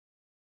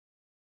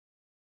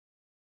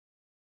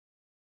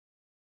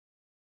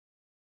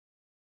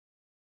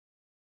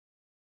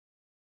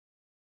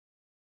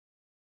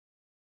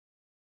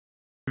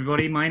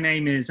Everybody, my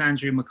name is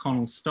Andrew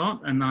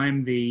McConnell-Stott, and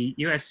I'm the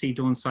USC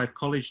Dornsife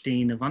College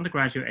Dean of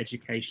Undergraduate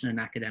Education and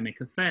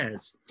Academic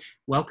Affairs.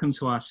 Welcome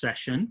to our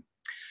session.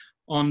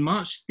 On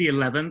March the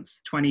 11th,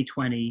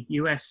 2020,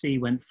 USC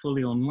went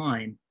fully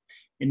online,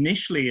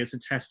 initially as a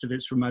test of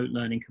its remote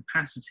learning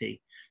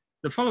capacity.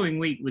 The following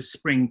week was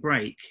spring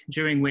break,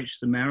 during which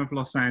the Mayor of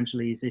Los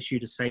Angeles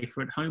issued a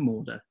safer at home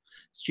order.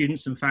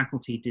 Students and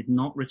faculty did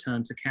not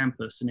return to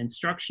campus, and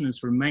instruction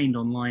has remained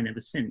online ever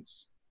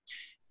since.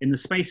 In the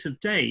space of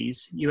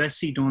days,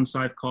 USC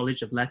Dornsife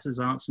College of Letters,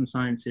 Arts and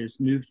Sciences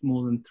moved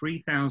more than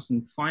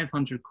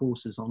 3,500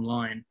 courses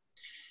online.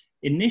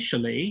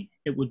 Initially,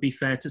 it would be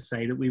fair to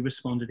say that we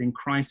responded in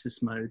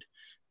crisis mode,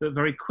 but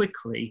very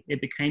quickly it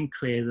became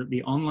clear that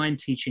the online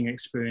teaching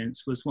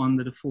experience was one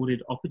that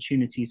afforded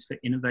opportunities for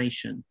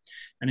innovation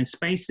and a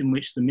space in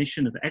which the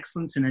mission of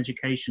excellence in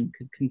education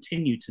could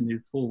continue to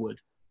move forward.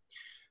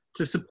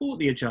 To support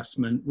the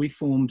adjustment, we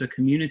formed a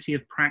community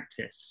of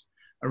practice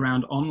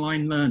around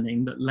online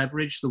learning that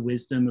leveraged the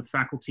wisdom of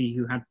faculty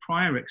who had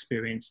prior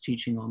experience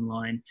teaching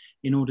online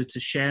in order to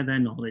share their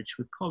knowledge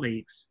with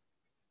colleagues.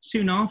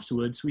 Soon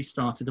afterwards, we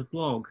started a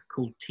blog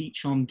called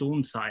Teach on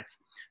Dornsife,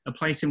 a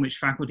place in which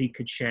faculty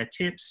could share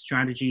tips,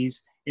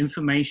 strategies,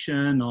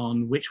 information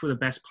on which were the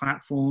best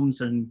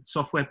platforms and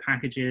software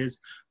packages,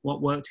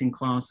 what worked in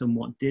class and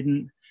what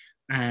didn't,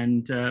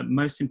 and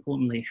most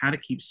importantly, how to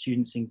keep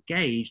students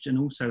engaged and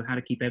also how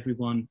to keep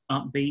everyone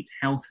upbeat,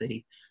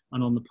 healthy,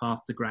 and on the path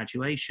to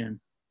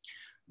graduation.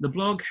 The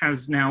blog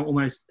has now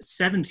almost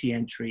 70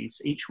 entries,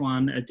 each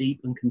one a deep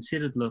and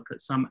considered look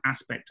at some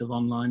aspect of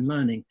online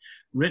learning,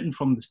 written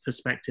from the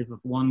perspective of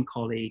one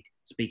colleague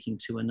speaking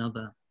to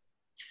another.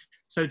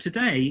 So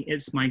today,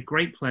 it's my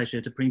great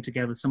pleasure to bring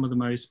together some of the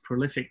most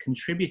prolific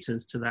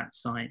contributors to that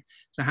site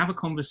to have a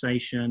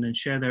conversation and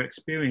share their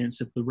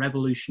experience of the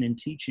revolution in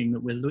teaching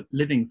that we're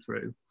living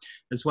through,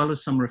 as well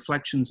as some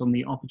reflections on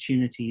the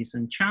opportunities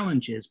and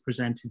challenges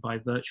presented by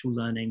virtual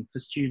learning for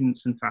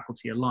students and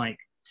faculty alike.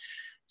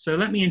 So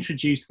let me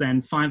introduce then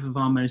 5 of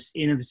our most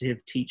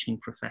innovative teaching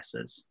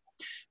professors.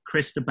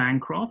 Krista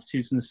Bancroft,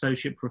 who's an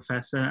associate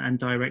professor and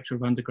director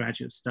of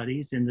undergraduate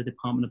studies in the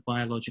Department of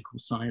Biological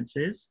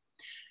Sciences.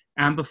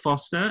 Amber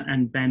Foster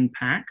and Ben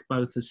Pack,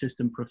 both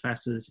assistant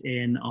professors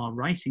in our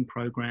writing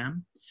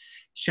program.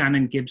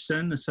 Shannon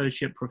Gibson,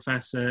 associate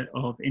professor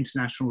of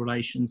international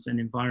relations and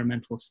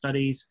environmental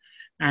studies.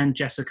 And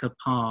Jessica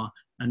Parr,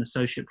 an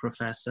associate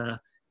professor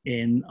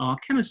in our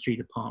chemistry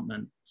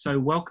department. So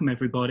welcome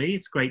everybody,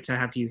 it's great to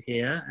have you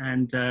here,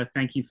 and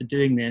thank you for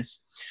doing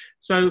this.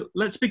 So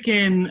let's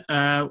begin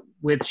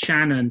with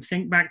Shannon.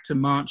 Think back to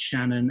March,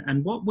 Shannon,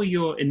 and what were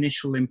your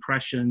initial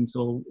impressions,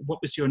 or what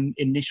was your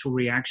initial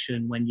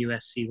reaction when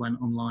USC went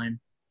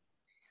online?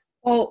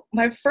 Well,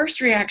 my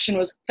first reaction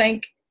was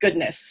thank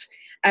goodness.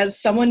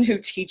 As someone who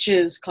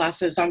teaches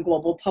classes on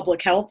global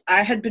public health,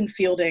 I had been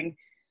fielding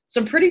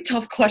some pretty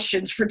tough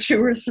questions for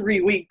 2 or 3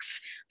 weeks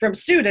from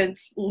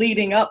students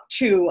leading up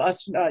to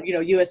us,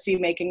 USC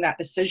making that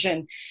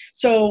decision.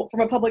 So from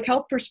a public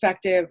health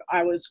perspective,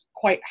 I was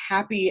quite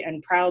happy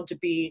and proud to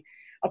be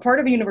a part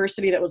of a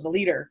university that was a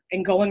leader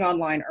in going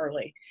online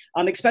early,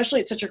 especially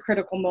at such a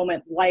critical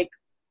moment like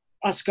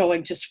us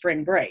going to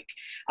spring break.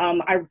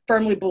 I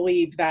firmly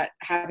believe that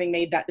having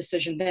made that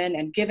decision then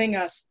and giving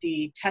us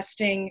the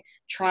testing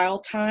trial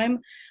time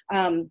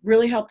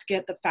really helped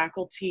get the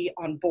faculty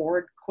on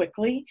board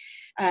quickly,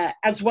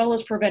 as well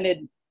as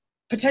prevented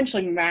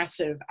potentially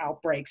massive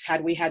outbreaks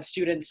had we had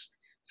students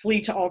flee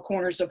to all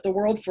corners of the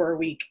world for a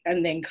week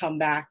and then come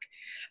back.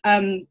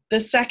 The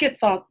second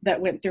thought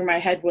that went through my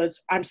head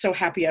was, I'm so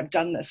happy I've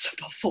done this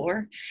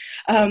before.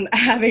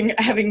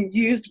 Having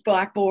used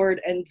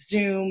Blackboard and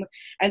Zoom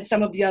and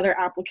some of the other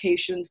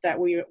applications that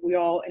we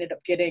all ended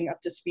up getting up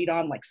to speed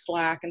on, like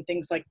Slack and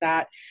things like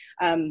that,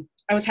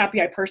 I was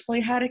happy I personally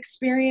had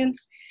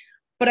experience,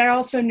 but I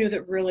also knew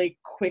that really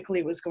quickly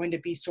it was going to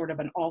be sort of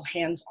an all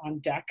hands on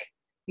deck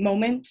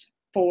moment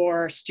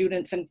for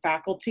students and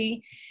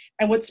faculty.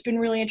 And what's been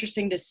really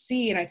interesting to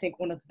see, and I think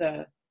one of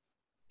the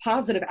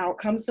positive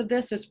outcomes of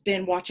this has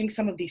been watching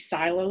some of these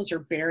silos or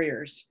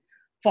barriers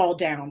fall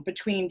down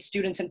between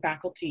students and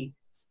faculty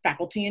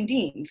and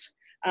deans,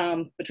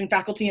 between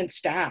faculty and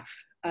staff,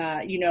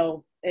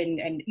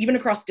 and even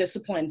across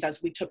disciplines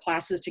as we took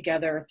classes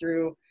together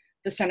through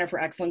the Center for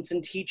Excellence in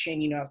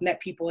Teaching. I've met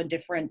people in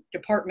different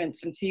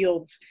departments and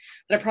fields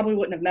that I probably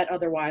wouldn't have met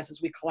otherwise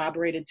as we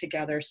collaborated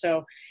together.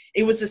 So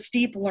it was a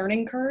steep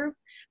learning curve,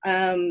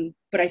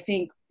 but I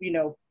think,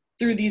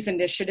 through these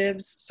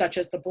initiatives, such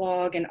as the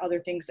blog and other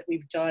things that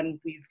we've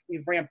done,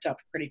 we've ramped up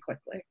pretty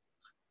quickly.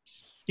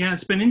 Yeah,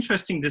 it's been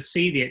interesting to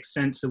see the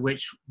extent to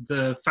which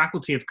the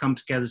faculty have come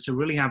together to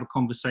really have a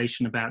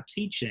conversation about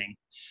teaching,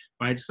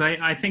 right? So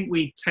I think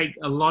we take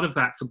a lot of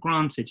that for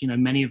granted.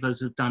 Many of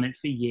us have done it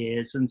for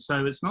years, and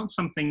so it's not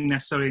something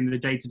necessarily in the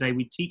day-to-day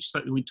we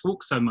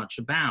talk so much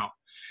about.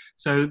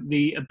 So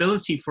the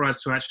ability for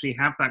us to actually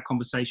have that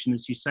conversation,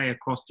 as you say,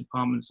 across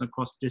departments and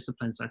across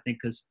disciplines, I think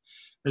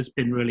has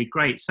been really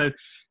great. So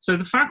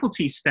the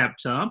faculty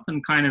stepped up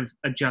and kind of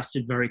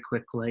adjusted very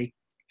quickly.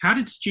 How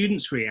did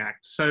students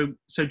react? So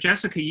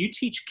Jessica, you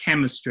teach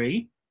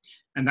chemistry,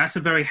 and that's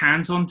a very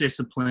hands-on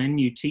discipline.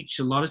 You teach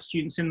a lot of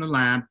students in the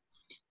lab.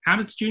 How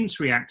did students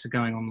react to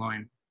going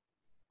online?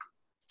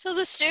 So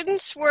the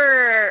students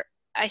were,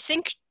 I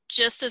think,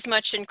 just as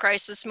much in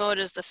crisis mode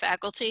as the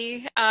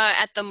faculty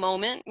at the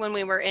moment when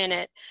we were in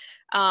it.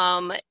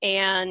 I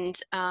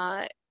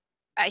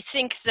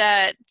think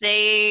that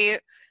they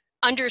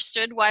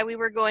understood why we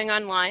were going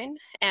online,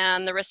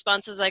 and the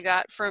responses I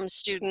got from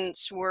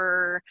students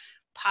were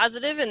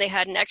positive, and they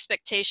had an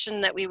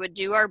expectation that we would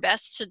do our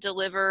best to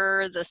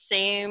deliver the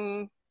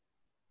same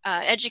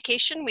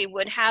education we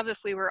would have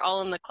if we were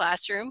all in the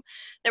classroom.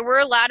 There were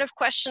a lot of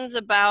questions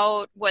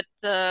about what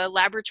the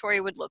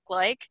laboratory would look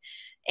like.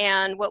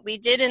 And what we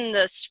did in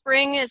the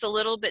spring is a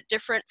little bit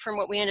different from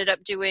what we ended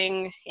up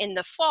doing in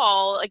the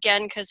fall,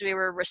 again, because we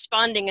were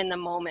responding in the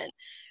moment.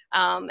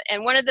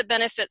 And one of the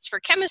benefits for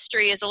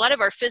chemistry is a lot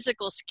of our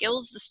physical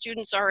skills the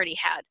students already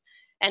had.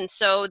 And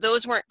so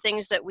those weren't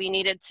things that we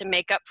needed to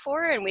make up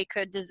for, and we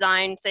could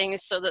design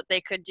things so that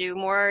they could do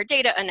more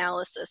data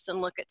analysis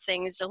and look at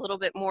things a little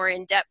bit more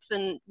in depth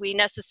than we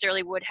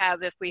necessarily would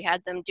have if we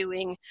had them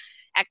doing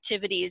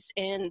activities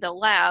in the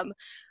lab.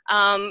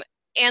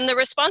 And the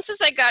responses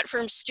I got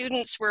from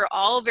students were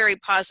all very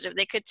positive.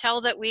 They could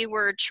tell that we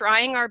were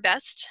trying our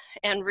best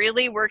and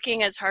really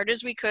working as hard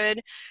as we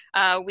could.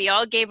 We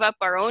all gave up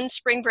our own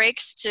spring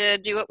breaks to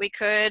do what we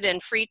could,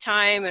 and free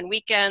time and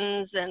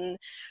weekends. And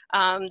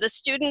the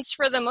students,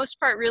 for the most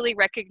part, really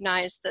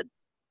recognized that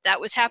that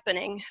was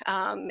happening.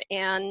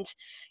 And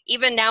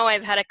even now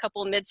I've had a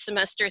couple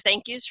mid-semester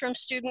thank yous from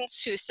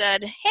students who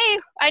said, hey,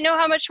 I know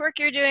how much work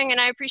you're doing and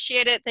I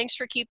appreciate it. Thanks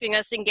for keeping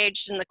us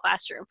engaged in the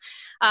classroom.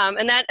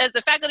 And that, as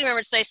a faculty member,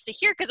 it's nice to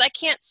hear because I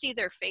can't see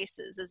their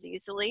faces as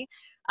easily.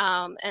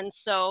 And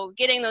so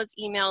getting those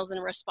emails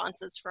and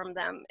responses from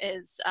them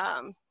is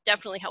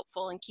definitely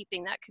helpful in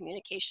keeping that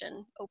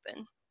communication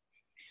open.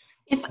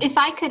 If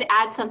I could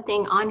add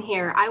something on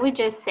here, I would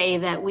just say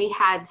that we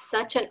had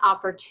such an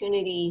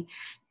opportunity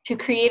to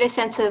create a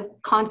sense of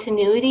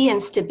continuity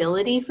and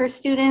stability for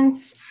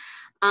students.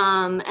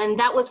 And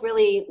that was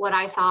really what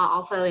I saw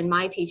also in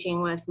my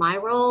teaching. Was my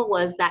role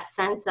was that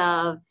sense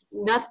of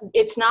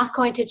it's not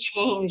going to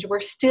change. We're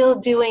still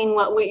doing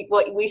what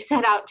we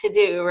set out to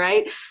do,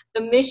 right?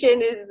 The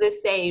mission is the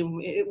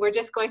same. We're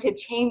just going to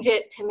change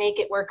it to make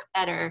it work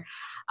better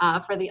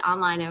for the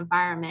online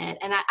environment.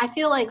 And I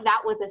feel like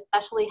that was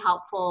especially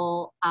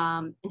helpful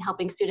in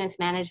helping students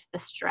manage the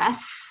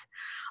stress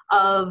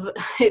of,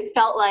 it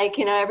felt like,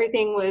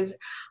 everything was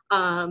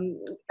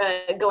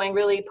going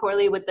really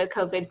poorly with the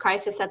COVID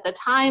crisis at the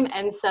time.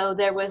 And so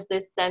there was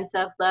this sense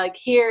of like,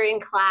 here in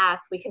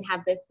class, we can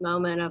have this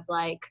moment of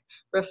like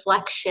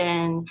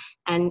reflection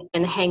and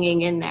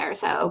hanging in there.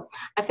 So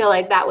I feel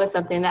like that was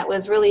something that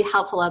was really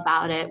helpful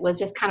about it, was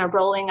just kind of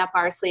rolling up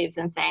our sleeves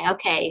and saying,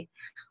 okay,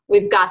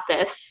 we've got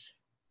this.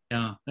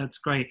 Yeah, that's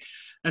great.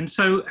 And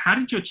so how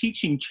did your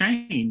teaching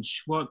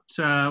change? What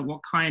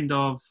kind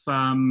of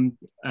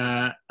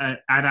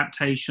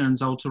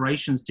adaptations,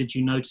 alterations did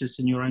you notice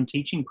in your own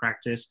teaching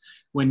practice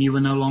when you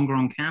were no longer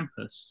on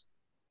campus?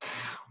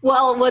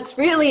 Well, what's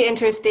really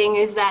interesting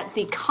is that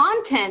the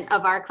content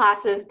of our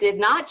classes did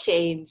not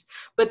change,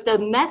 but the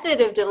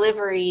method of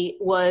delivery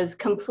was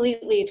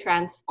completely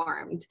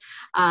transformed.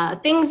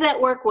 Things that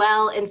work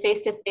well in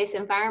face-to-face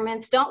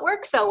environments don't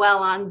work so well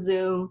on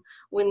Zoom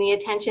when the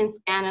attention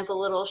span is a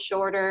little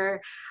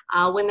shorter,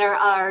 when there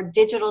are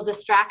digital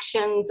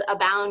distractions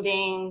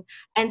abounding.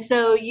 And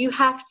so you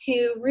have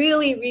to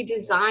really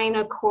redesign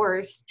a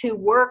course to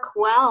work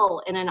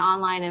well in an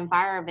online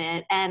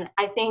environment. And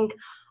I think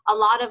a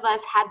lot of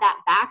us had that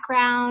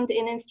background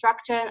in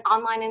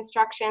online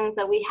instruction.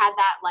 So we had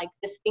that like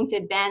distinct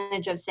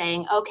advantage of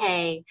saying,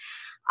 okay,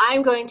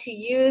 I'm going to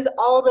use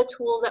all the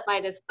tools at my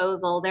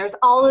disposal. There's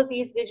all of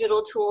these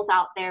digital tools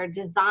out there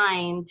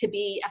designed to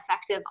be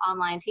effective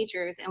online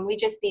teachers, and we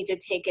just need to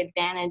take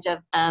advantage of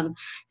them.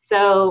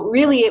 So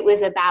really it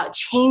was about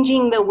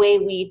changing the way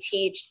we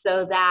teach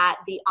so that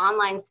the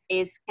online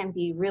space can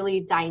be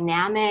really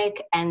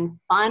dynamic and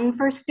fun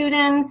for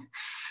students.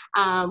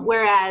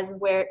 Whereas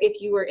if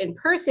you were in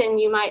person,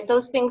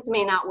 those things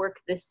may not work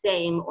the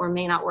same or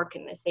may not work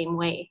in the same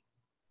way.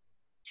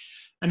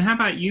 And how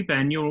about you,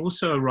 Ben? You're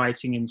also a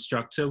writing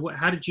instructor.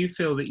 How did you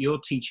feel that your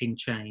teaching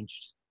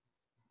changed?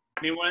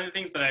 I mean, one of the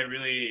things that I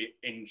really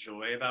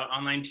enjoy about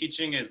online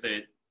teaching is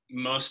that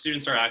most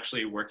students are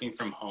actually working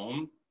from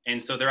home.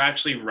 And so they're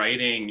actually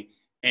writing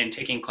and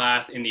taking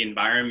class in the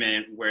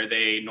environment where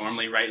they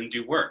normally write and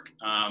do work.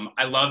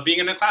 I love being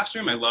in a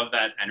classroom. I love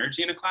that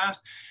energy in a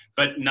class,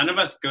 but none of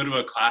us go to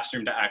a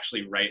classroom to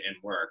actually write and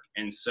work.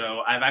 And so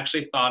I've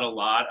actually thought a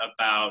lot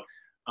about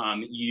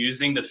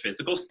using the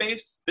physical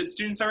space that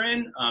students are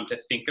in to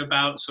think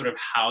about sort of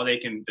how they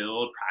can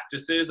build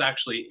practices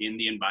actually in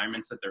the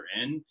environments that they're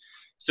in.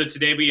 So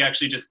today we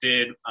actually just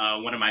did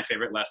one of my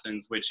favorite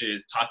lessons, which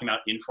is talking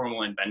about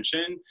informal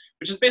invention,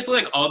 which is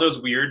basically like all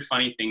those weird,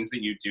 funny things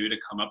that you do to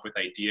come up with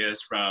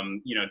ideas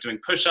from, you know, doing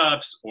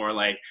push-ups, or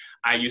like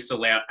I used to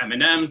lay out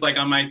M&Ms like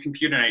on my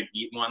computer and I'd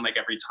eat one like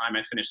every time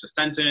I finished a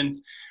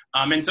sentence.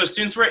 And so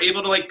students were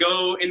able to like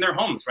go in their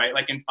homes, right,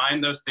 like and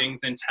find those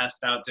things and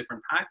test out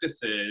different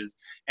practices,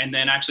 and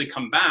then actually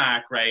come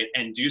back, right,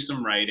 and do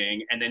some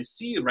writing, and then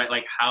see, right,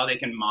 like how they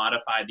can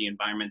modify the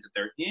environment that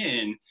they're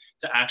in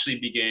to actually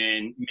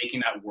begin making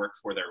that work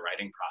for their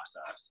writing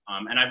process.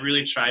 And I've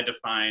really tried to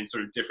find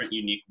sort of different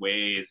unique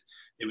ways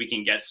that we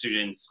can get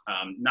students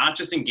not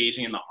just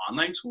engaging in the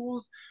online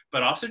tools,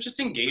 but also just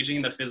engaging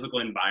in the physical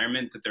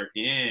environment that they're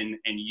in,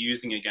 and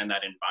using, again,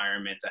 that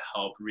environment to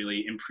help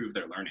really improve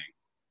their learning.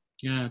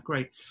 Yeah,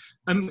 great.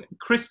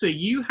 Krista,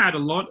 you had a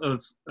lot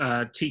of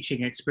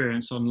teaching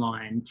experience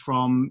online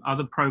from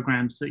other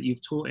programs that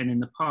you've taught in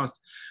the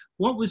past.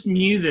 What was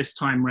new this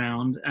time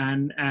round,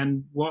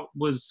 and what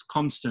was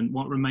constant?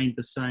 What remained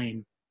the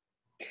same?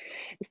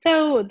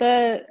 So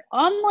the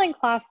online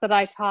class that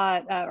I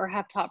taught or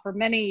have taught for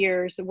many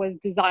years was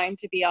designed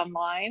to be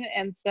online.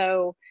 And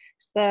so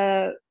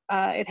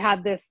it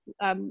had this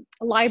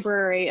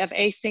library of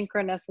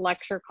asynchronous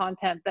lecture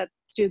content that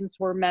students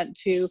were meant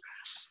to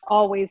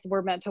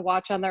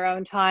watch on their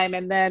own time.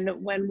 And then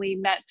when we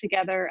met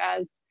together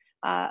as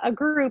a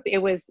group, it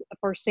was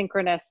for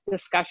synchronous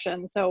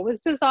discussion. So it was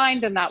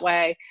designed in that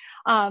way.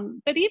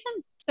 But even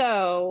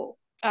so,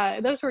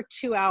 those were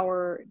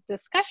 2-hour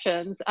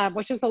discussions,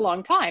 which is a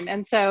long time.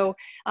 And so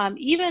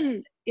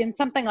even in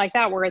something like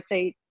that, where it's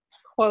a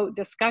quote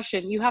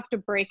discussion, you have to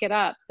break it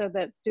up so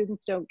that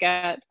students don't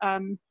get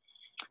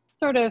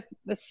sort of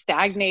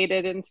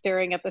stagnated and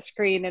staring at the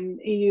screen. And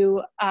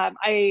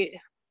I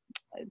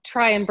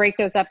try and break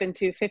those up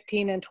into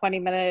 15 and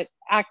 20-minute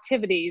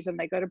activities, and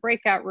they go to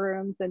breakout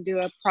rooms and do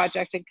a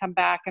project and come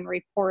back and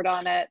report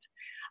on it,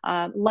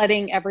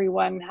 letting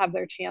everyone have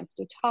their chance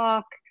to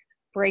talk,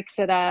 breaks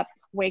it up,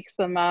 wakes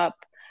them up.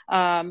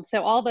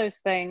 So all those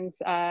things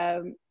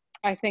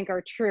I think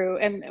are true.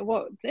 And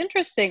what's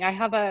interesting, I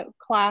have a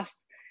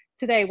class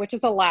today, which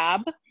is a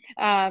lab,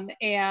 and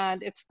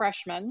it's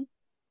freshmen,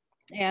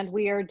 and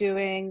we are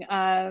doing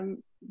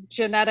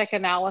genetic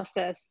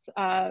analysis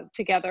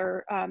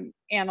together,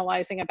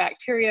 analyzing a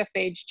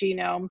bacteriophage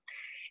genome,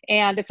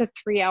 and it's a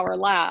 3-hour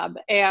lab.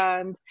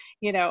 And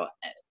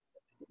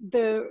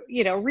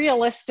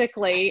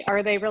realistically,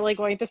 are they really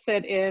going to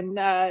sit in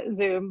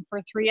Zoom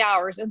for 3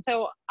 hours? And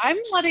so I'm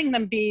letting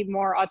them be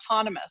more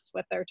autonomous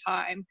with their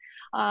time.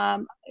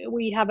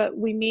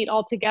 We meet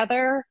all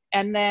together,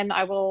 and then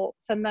I will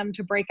send them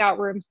to breakout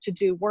rooms to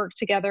do work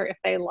together if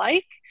they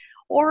like.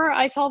 Or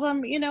I tell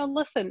them,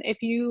 listen,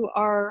 if you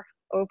are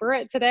over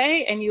it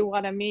today and you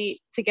want to meet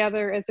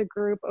together as a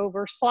group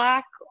over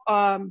Slack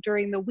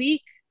during the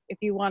week, if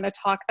you want to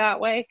talk that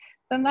way,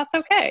 then that's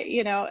okay,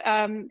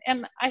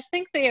 and I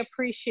think they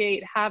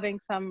appreciate having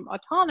some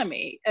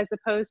autonomy as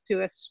opposed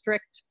to a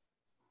strict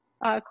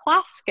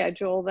class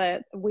schedule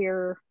that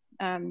we're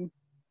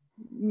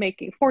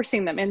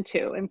forcing them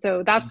into. And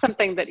so that's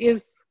something that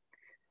is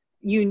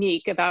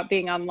unique about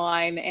being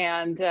online,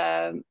 and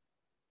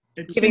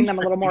giving them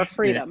a little more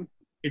freedom.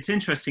 It's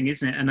interesting,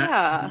 isn't it? And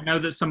yeah. I know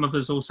that some of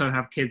us also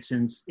have kids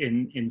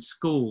in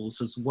schools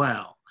as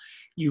well.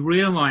 You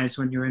realize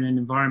when you're in an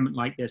environment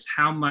like this,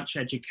 how much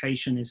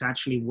education is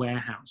actually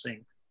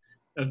warehousing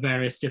of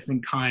various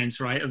different kinds,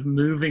 right? Of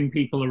moving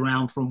people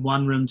around from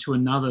one room to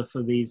another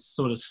for these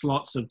sort of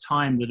slots of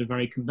time that are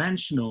very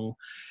conventional.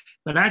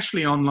 But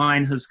actually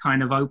online has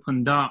kind of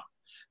opened up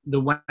the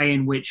way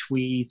in which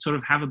we sort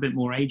of have a bit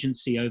more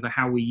agency over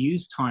how we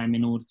use time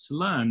in order to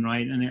learn,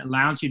 right? And it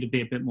allows you to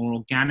be a bit more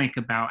organic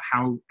about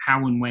how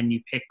and when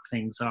you pick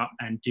things up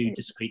and do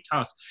discrete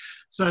tasks.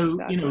 So,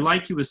 exactly.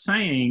 Like you were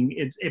saying,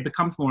 it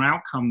becomes more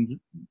outcome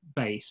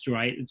based,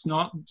 right? It's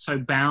not so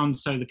bound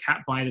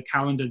by the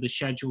calendar, the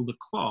schedule, the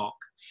clock.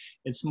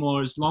 It's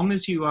more, as long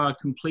as you are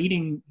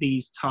completing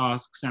these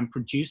tasks and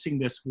producing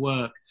this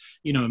work,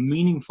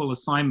 meaningful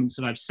assignments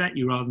that I've set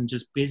you, rather than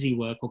just busy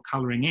work or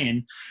coloring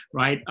in,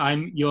 right?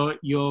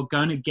 You're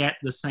going to get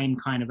the same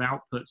kind of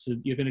output. So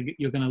you're going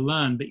to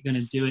learn, but you're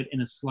going to do it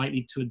in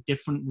a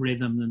different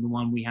rhythm than the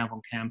one we have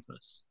on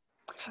campus.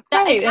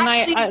 Right,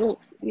 and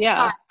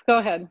go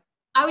ahead.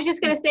 I was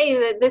just going to say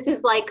that this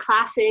is like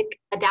classic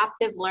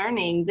adaptive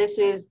learning. This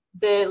is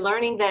the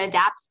learning that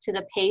adapts to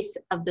the pace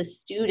of the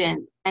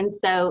student. And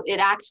so it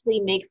actually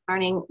makes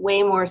learning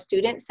way more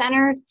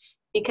student-centered,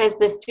 because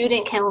the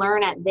student can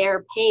learn at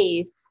their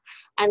pace.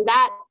 And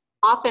that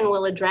often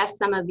will address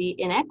some of the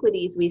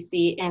inequities we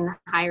see in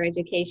higher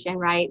education,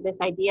 right?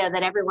 This idea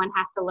that everyone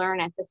has to learn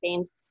at the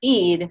same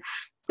speed.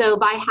 So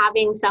by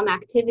having some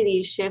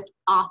activities shift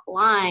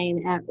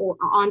offline or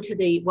onto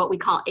what we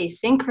call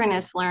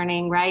asynchronous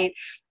learning, right?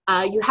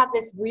 You have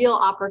this real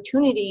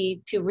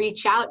opportunity to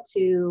reach out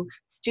to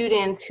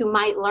students who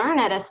might learn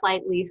at a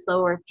slightly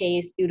slower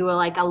pace due to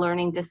a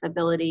learning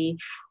disability.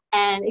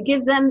 And it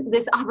gives them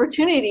this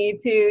opportunity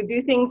to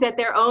do things at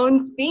their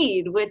own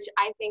speed, which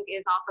I think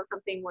is also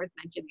something worth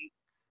mentioning.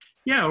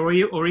 Yeah,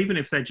 or even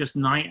if they're just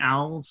night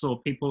owls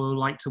or people who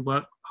like to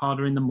work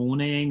harder in the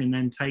morning and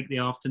then take the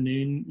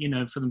afternoon,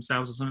 for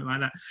themselves or something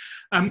like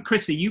that.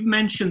 Chrissy, you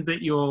mentioned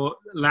that your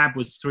lab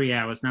was 3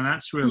 hours. Now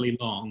that's really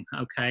long,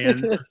 okay,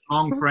 and that's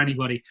long for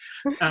anybody.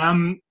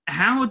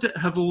 How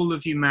have all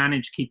of you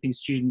managed keeping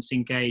students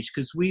engaged?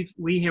 Because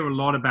we hear a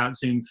lot about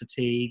Zoom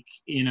fatigue.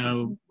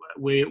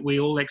 We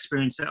all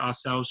experience it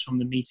ourselves from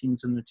the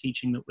meetings and the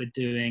teaching that we're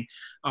doing.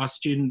 Our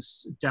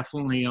students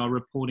definitely are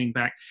reporting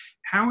back.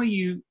 How are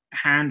you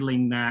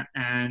handling that,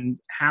 and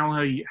how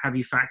have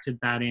you factored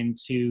that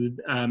into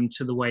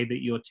to the way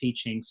that you're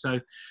teaching? So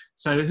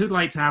who'd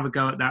like to have a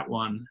go at that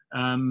one?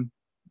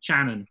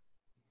 Shannon.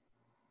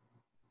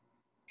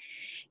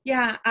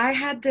 Yeah, I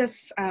had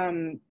this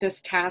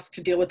this task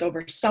to deal with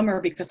over summer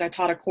because I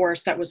taught a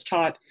course that was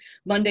taught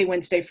Monday,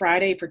 Wednesday,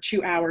 Friday for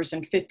 2 hours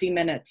and 50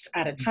 minutes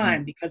at a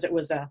time because it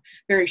was a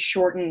very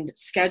shortened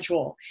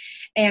schedule.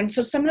 And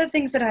so some of the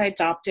things that I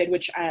adopted,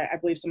 which I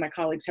believe some of my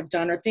colleagues have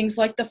done, are things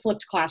like the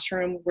flipped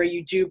classroom, where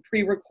you do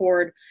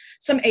pre-record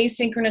some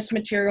asynchronous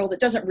material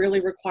that doesn't really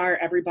require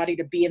everybody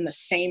to be in the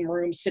same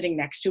room sitting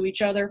next to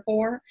each other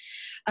for.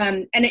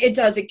 And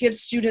it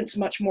gives students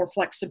much more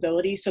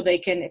flexibility, so they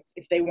can,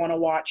 if they want to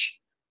watch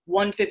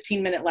one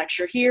 15-minute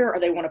lecture here, or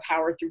they want to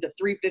power through the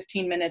 3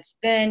 15 minutes,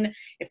 then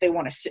if they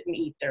want to sit and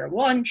eat their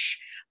lunch,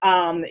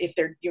 if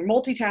you're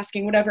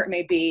multitasking, whatever it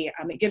may be,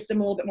 it gives them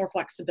a little bit more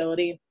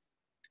flexibility.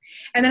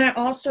 And then I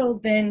also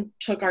then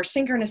took our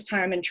synchronous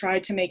time and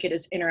tried to make it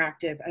as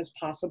interactive as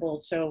possible.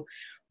 So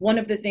one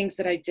of the things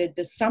that I did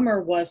this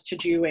summer was to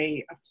do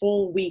a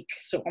full week,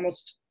 so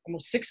almost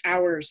 6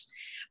 hours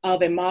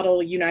of a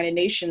model United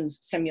Nations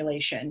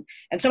simulation.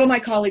 And some of my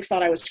colleagues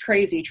thought I was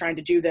crazy trying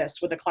to do this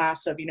with a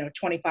class of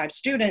 25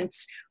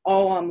 students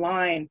all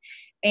online.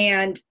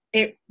 And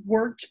it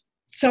worked.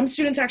 Some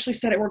students actually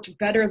said it worked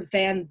better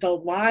than the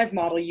live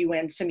model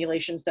UN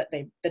simulations that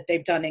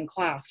they've done in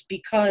class,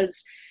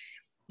 because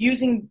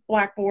using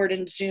Blackboard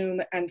and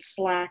Zoom and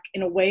Slack,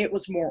 in a way, it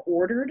was more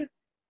ordered,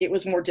 it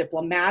was more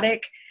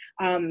diplomatic.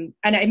 And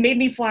it made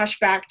me flash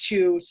back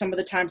to some of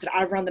the times that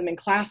I've run them in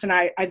class. And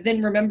I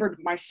then remembered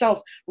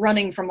myself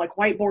running from like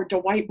whiteboard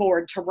to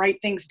whiteboard to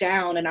write things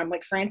down. And I'm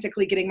like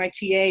frantically getting my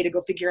TA to go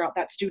figure out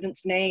that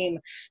student's name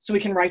so we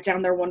can write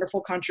down their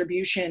wonderful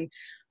contribution.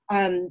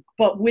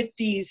 But with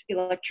these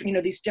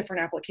these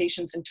different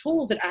applications and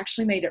tools, it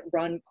actually made it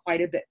run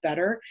quite a bit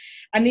better.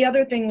 And the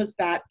other thing was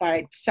that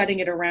by setting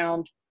it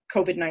around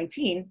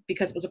COVID-19,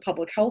 because it was a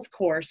public health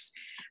course,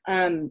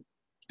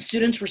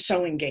 students were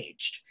so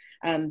engaged.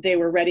 They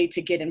were ready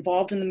to get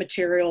involved in the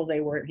material. They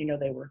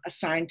were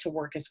assigned to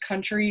work as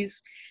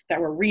countries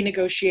that were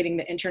renegotiating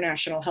the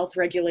international health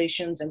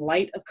regulations in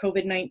light of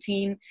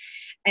COVID-19.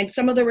 And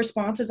some of the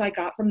responses I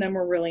got from them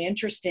were really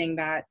interesting,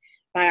 that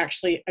by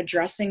actually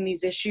addressing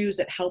these issues,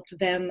 it helped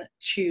them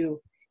to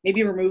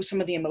maybe remove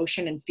some of the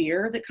emotion and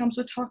fear that comes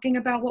with talking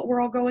about what we're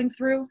all going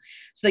through.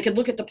 So they could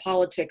look at the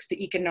politics,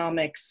 the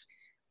economics,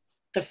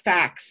 the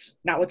facts,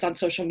 not what's on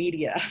social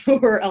media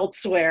or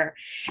elsewhere.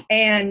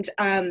 And,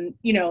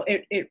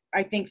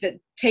 I think that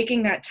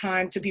taking that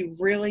time to be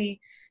really,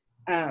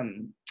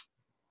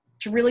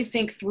 to really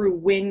think through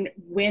when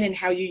and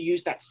how you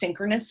use that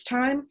synchronous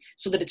time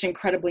so that it's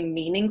incredibly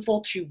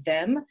meaningful to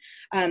them,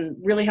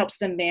 really helps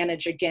them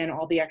manage, again,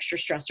 all the extra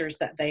stressors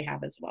that they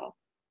have as well.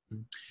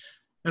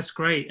 That's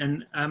great.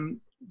 And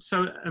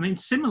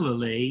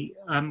similarly,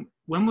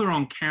 when we're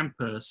on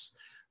campus,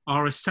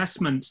 our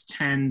assessments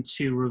tend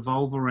to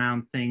revolve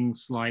around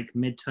things like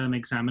midterm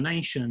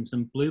examinations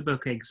and blue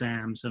book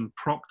exams and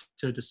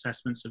proctored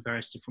assessments of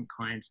various different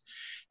kinds.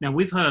 Now,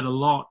 we've heard a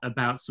lot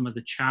about some of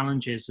the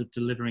challenges of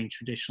delivering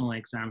traditional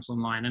exams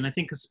online, and I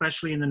think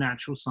especially in the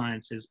natural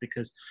sciences,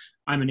 because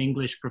I'm an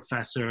English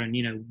professor and,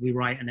 we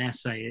write an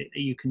essay.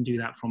 You can do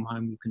that from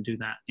home. You can do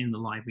that in the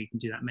library. You can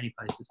do that many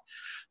places.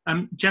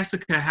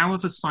 Jessica, how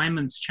have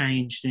assignments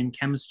changed in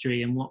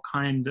chemistry, and what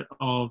kind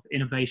of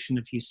innovation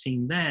have you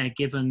seen there,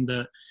 given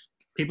that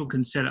people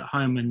can sit at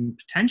home and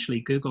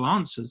potentially Google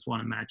answers, one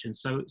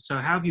imagines? So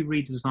how have you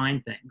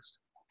redesigned things?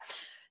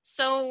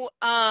 So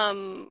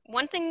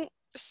one thing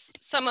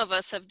some of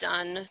us have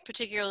done,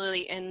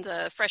 particularly in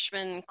the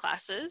freshman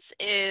classes,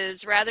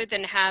 is rather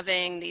than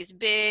having these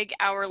big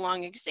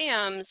hour-long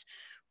exams,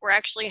 we're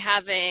actually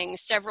having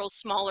several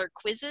smaller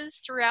quizzes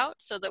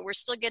throughout, so that we're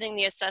still getting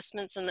the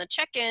assessments and the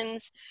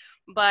check-ins,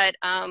 but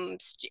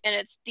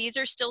these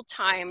are still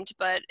timed,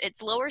 but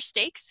it's lower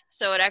stakes,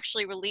 so it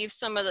actually relieves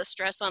some of the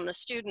stress on the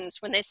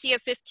students when they see a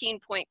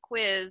 15-point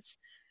quiz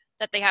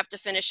that they have to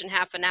finish in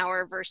half an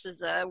hour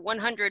versus a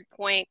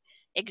 100-point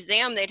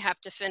exam they'd have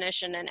to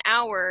finish in an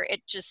hour.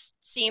 It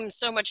just seems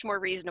so much more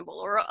reasonable.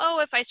 Or,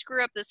 if I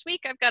screw up this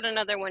week, I've got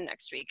another one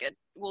next week, it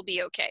will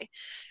be okay.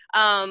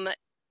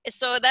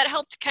 So that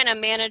helped kind of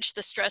manage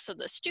the stress of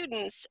the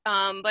students,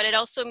 but it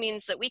also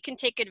means that we can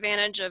take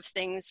advantage of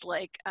things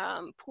like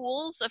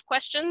pools of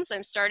questions.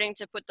 I'm starting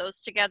to put those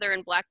together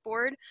in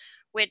Blackboard,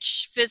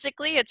 which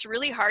physically it's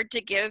really hard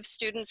to give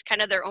students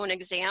kind of their own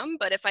exam,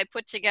 but if I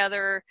put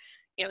together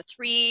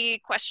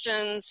 3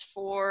 questions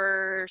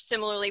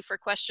similarly for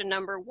question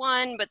number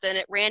 1, but then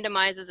it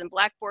randomizes in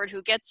Blackboard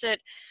who gets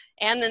it,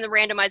 and then it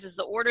randomizes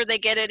the order they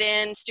get it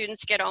in.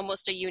 Students get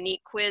almost a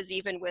unique quiz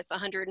even with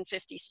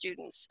 150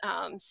 students.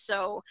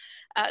 So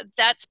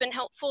that's been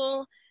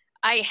helpful.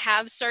 I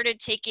have started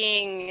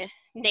taking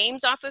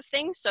names off of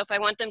things. So if I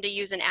want them to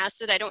use an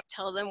acid, I don't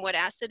tell them what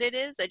acid it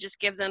is. I just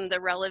give them the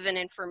relevant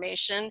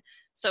information.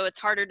 So it's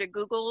harder to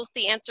Google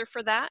the answer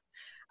for that.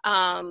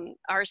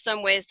 Are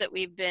some ways that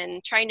we've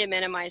been trying to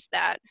minimize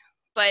that.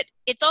 But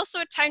it's also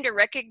a time to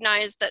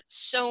recognize that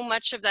so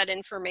much of that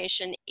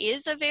information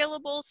is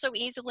available so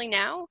easily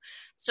now.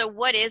 So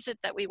what is it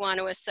that we want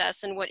to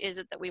assess and what is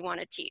it that we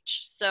want to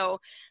teach? So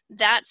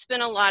that's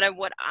been a lot of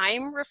what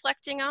I'm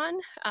reflecting on.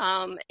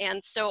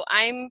 And so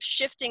I'm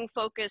shifting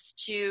focus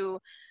to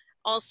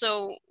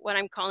also what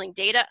I'm calling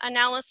data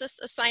analysis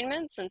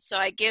assignments. And so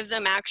I give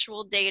them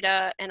actual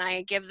data and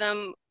I give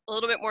them a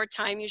little bit more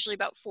time, usually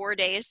about 4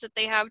 days that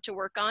they have to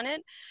work on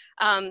it.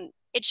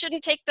 It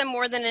shouldn't take them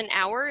more than an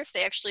hour if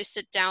they actually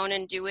sit down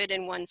and do it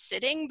in one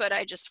sitting, but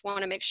I just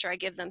want to make sure I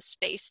give them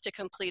space to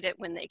complete it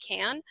when they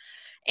can.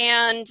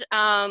 And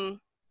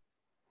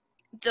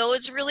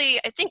those really,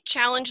 I think,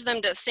 challenge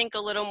them to think a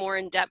little more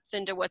in depth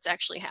into what's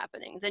actually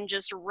happening than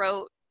just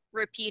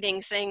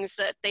repeating things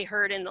that they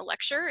heard in the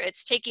lecture.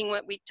 It's taking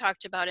what we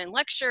talked about in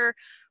lecture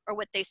or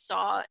what they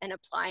saw and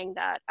applying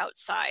that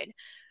outside.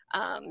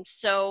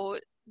 So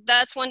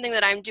that's one thing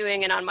that I'm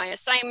doing. And on my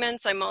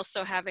assignments, I'm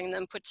also having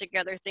them put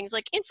together things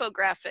like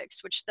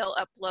infographics, which they'll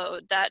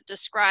upload that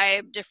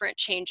describe different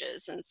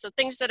changes. And so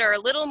things that are a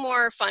little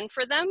more fun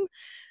for them.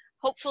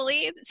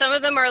 Hopefully, some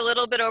of them are a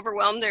little bit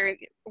overwhelmed. They're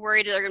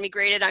worried they're going to be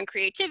graded on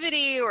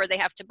creativity or they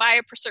have to buy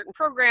a certain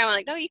program. I'm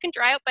like, no, you can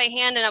draw out by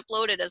hand and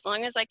upload it. As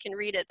long as I can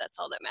read it, that's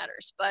all that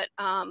matters. But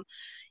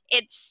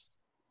it's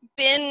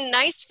been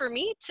nice for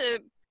me to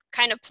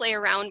kind of play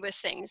around with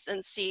things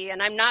and see.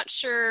 And I'm not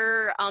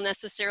sure I'll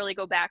necessarily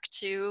go back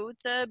to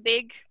the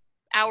big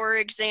hour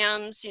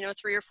exams,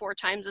 3 or 4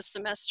 times a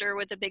semester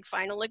with a big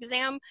final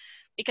exam,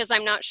 because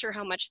I'm not sure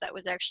how much that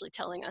was actually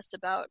telling us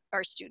about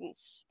our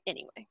students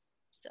anyway.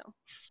 So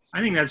I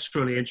think that's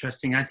really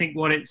interesting. I think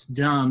what it's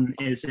done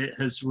is it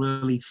has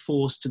really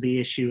forced the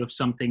issue of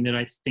something that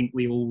I think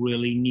we all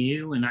really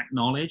knew and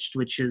acknowledged,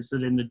 which is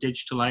that in the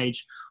digital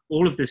age,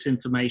 all of this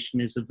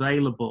information is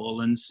available.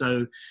 And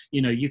so,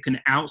 you can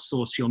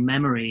outsource your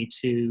memory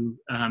to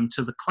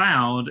the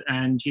cloud.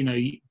 And,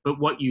 but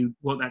what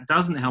that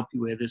doesn't help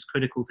you with is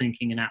critical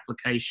thinking and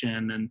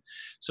application and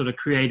sort of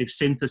creative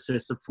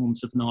synthesis of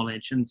forms of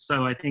knowledge. And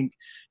so I think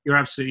you're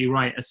absolutely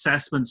right.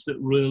 Assessments that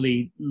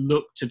really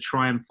look to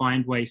try and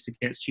find ways to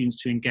get students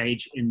to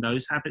engage in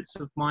those habits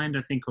of mind,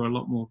 I think, are a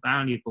lot more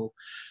valuable.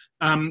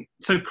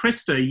 So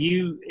Krista,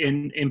 you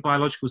in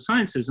biological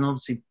sciences, and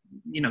obviously,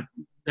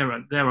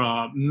 there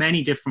are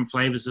many different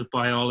flavors of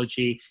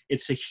biology.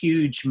 It's a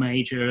huge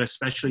major,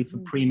 especially for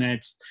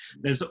pre-meds.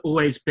 There's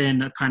always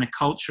been a kind of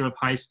culture of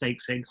high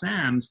stakes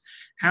exams.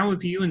 How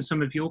have you and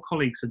some of your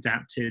colleagues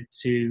adapted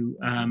to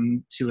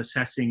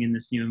assessing in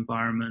this new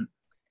environment?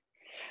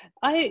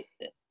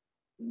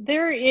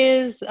 There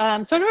is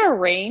sort of a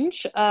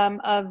range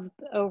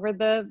over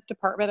the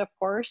department, of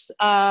course.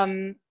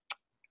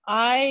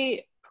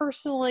 I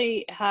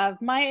personally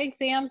my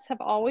exams have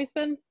always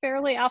been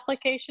fairly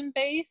application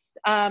based.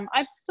 I'm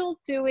still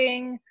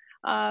doing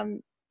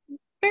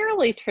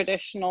fairly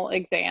traditional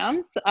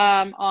exams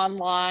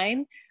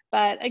online,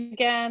 but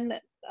again,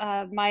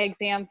 my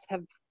exams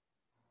have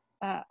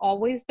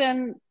always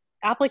been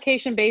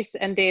application based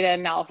and data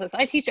analysis.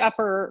 I teach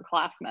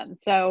upperclassmen,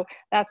 so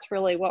that's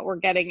really what we're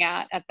getting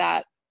at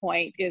that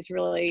point, is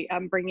really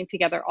bringing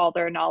together all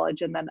their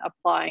knowledge and then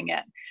applying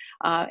it.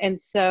 And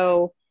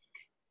so,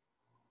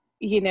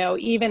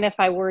 even if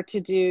I were to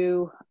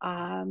do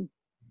an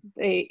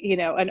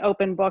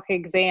open book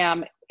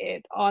exam,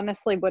 it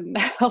honestly wouldn't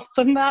help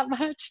them that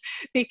much,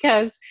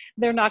 because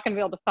they're not going to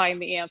be able to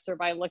find the answer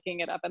by looking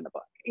it up in the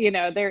book.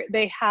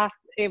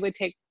 It would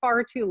take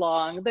far too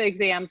long. The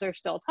exams are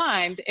still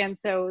timed, and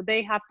so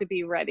they have to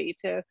be ready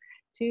to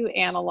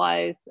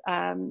analyze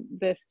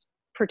this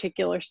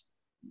particular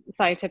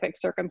scientific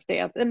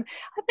circumstance. And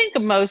I think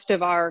most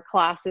of our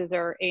classes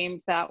are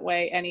aimed that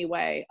way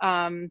anyway.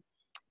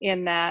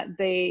 In that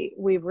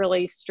we've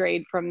really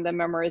strayed from the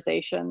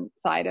memorization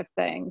side of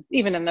things,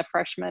 even in the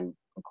freshman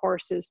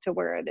courses, to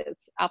where it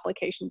is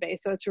application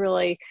based. So it's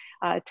really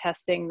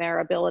testing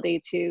their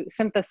ability to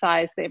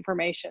synthesize the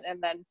information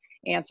and then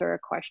answer a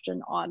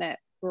question on it,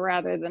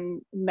 rather than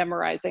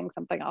memorizing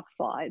something off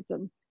slides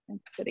and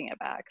spitting it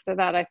back. So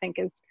that I think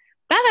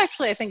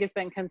has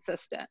been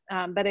consistent,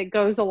 but it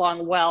goes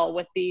along well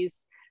with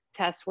these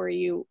tests where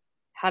you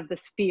have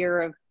this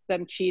fear of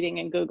them cheating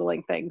and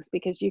Googling things,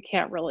 because you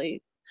can't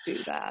really do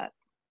that.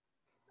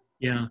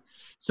 Yeah.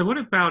 So what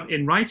about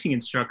in writing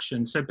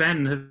instruction? So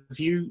Ben,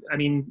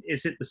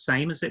 is it the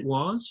same as it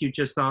was? You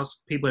just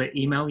ask people to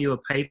email you a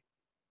paper,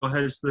 or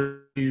has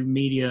the new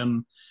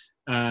medium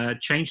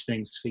changed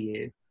things for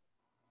you?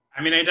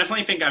 I mean, I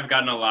definitely think I've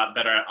gotten a lot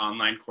better at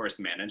online course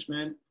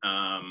management.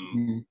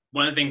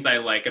 One of the things I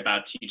like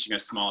about teaching a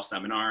small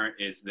seminar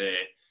is that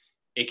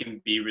it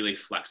can be really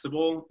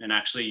flexible. And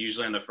actually,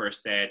 usually on the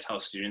first day, I tell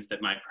students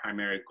that my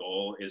primary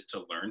goal is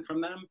to learn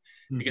from them.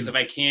 Because if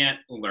I can't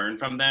learn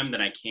from them,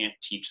 then I can't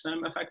teach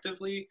them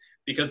effectively,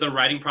 because the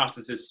writing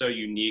process is so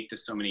unique to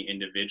so many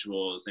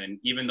individuals. And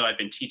even though I've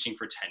been teaching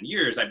for 10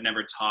 years, I've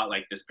never taught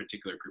like this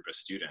particular group of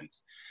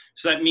students.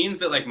 So that means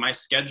that like my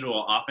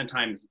schedule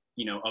oftentimes,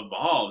 you know,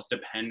 evolves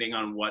depending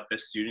on what the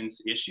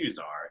students' issues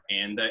are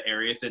and the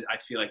areas that I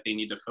feel like they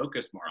need to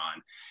focus more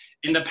on.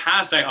 In the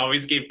past, I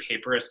always gave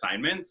paper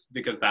assignments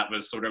because that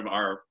was sort of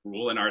our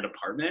rule in our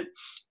department.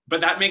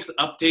 But that makes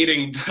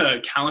updating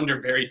the calendar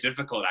very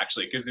difficult,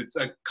 actually, because it's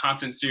a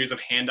constant series of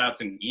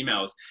handouts and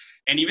emails.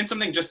 And even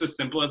something just as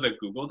simple as a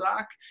Google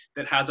Doc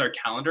that has our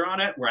calendar on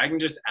it, where I can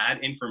just add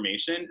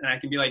information and I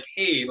can be like,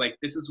 hey, like,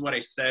 this is what I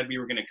said we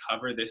were going to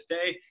cover this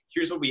day.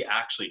 Here's what we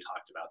actually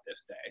talked about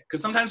this day.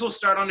 Because sometimes we'll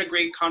start on a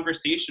great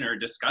conversation or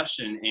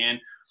discussion and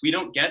we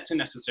don't get to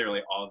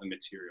necessarily all of the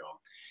material.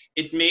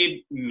 It's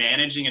made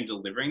managing and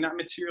delivering that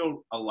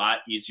material a lot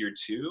easier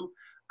too.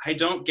 I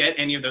don't get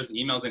any of those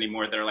emails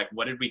anymore that are like,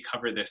 what did we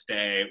cover this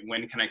day?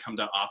 When can I come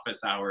to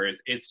office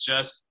hours? It's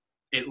just,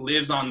 it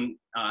lives on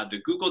the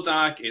Google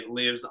Doc. It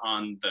lives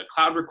on the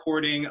cloud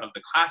recording of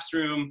the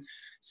classroom.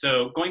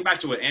 So going back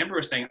to what Amber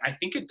was saying, I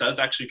think it does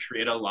actually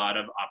create a lot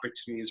of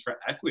opportunities for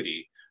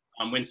equity.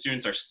 When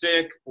students are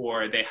sick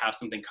or they have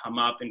something come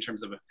up in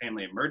terms of a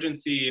family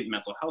emergency,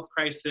 mental health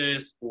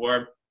crisis,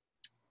 or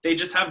they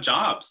just have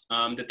jobs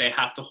that they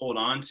have to hold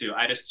on to.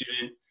 I had a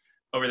student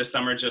over the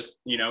summer, just,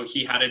 you know,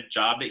 he had a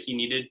job that he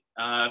needed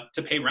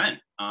to pay rent.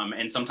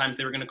 And sometimes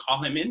they were going to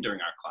call him in during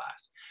our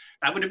class.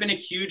 That would have been a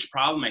huge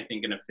problem, I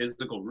think, in a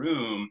physical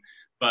room,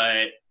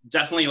 but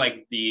definitely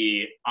like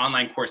the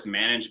online course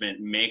management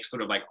makes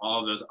sort of like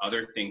all of those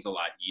other things a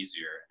lot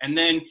easier. And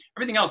then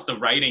everything else, the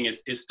writing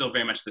is still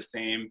very much the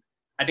same.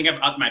 I think I've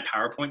upped my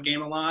PowerPoint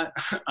game a lot.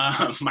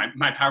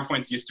 My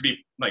PowerPoints used to be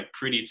like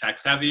pretty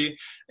text heavy,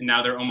 and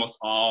now they're almost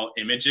all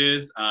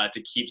images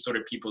to keep sort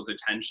of people's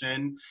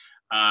attention.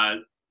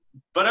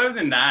 But other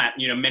than that,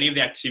 you know, many of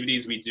the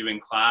activities we do in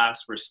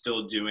class, we're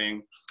still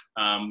doing,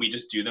 we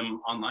just do them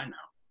online now.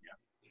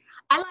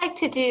 I like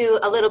to do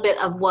a little bit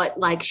of what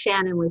like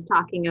Shannon was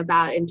talking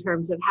about in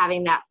terms of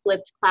having that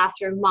flipped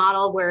classroom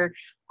model where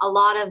a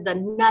lot of the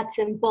nuts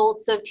and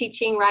bolts of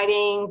teaching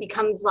writing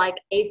becomes like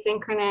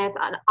asynchronous,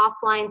 an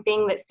offline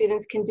thing that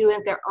students can do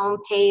at their own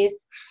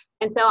pace.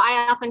 And so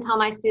I often tell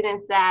my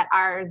students that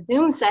our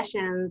Zoom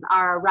sessions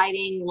are a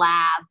writing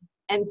lab.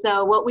 And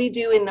so what we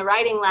do in the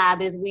writing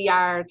lab is we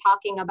are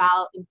talking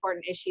about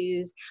important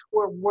issues.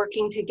 We're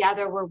working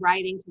together, we're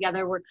writing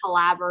together, we're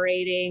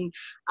collaborating.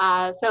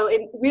 So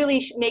it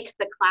really makes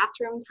the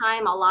classroom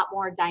time a lot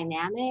more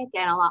dynamic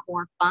and a lot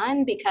more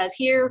fun, because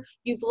here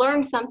you've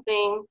learned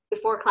something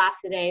before class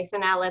today. So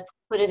now let's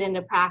put it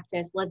into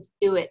practice. Let's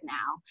do it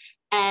now.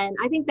 And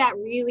I think that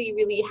really,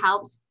 really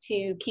helps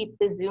to keep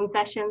the Zoom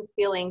sessions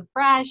feeling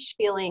fresh,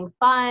 feeling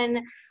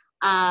fun,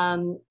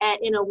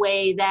 in a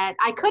way that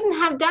I couldn't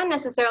have done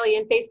necessarily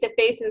in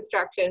face-to-face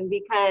instruction,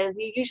 because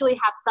you usually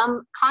have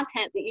some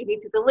content that you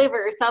need to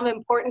deliver, some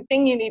important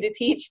thing you need to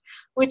teach,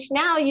 which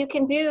now you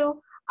can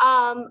do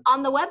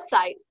on the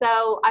website.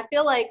 So I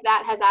feel like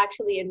that has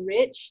actually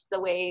enriched the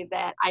way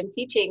that I'm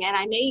teaching, and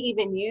I may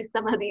even use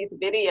some of these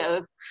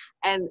videos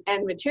and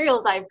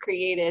materials I've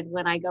created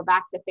when I go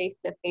back to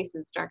face-to-face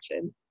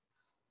instruction.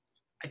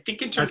 I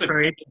think in terms of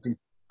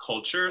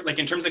culture, like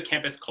in terms of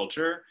campus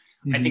culture,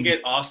 I think it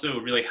also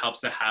really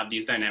helps to have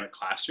these dynamic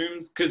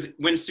classrooms, because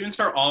when students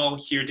are all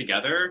here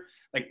together,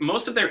 like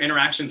most of their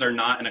interactions are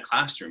not in a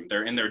classroom.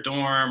 They're in their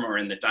dorm or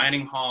in the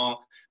dining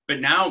hall. But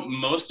now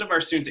most of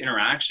our students'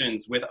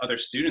 interactions with other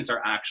students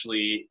are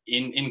actually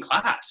in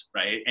class,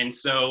 right? And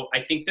so I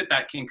think that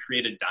that can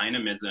create a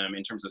dynamism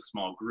in terms of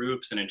small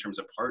groups and in terms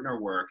of partner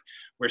work,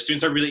 where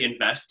students are really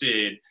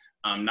invested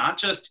not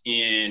just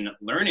in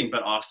learning,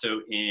 but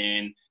also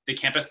in the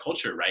campus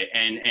culture, right?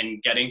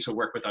 And getting to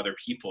work with other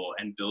people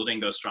and building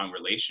those strong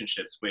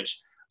relationships, which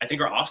I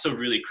think are also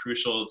really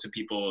crucial to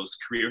people's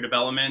career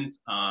development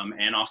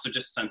and also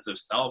just sense of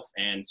self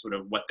and sort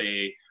of what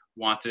they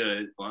want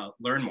to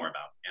learn more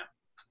about.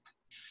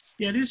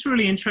 Yeah, it is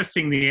really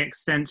interesting the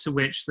extent to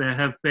which there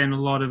have been a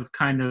lot of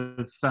kind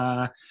of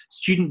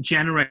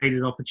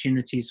student-generated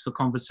opportunities for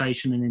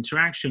conversation and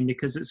interaction,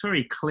 because it's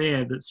very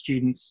clear that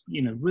students,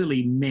 you know,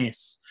 really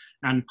miss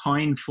and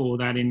pine for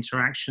that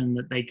interaction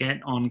that they get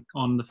on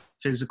the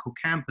physical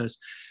campus.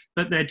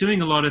 But they're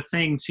doing a lot of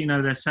things, you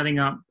know, they're setting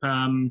up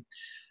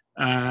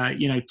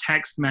you know,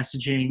 text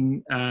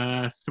messaging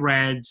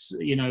threads,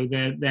 you know,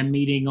 they're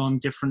meeting on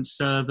different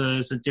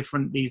servers and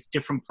these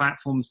different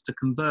platforms to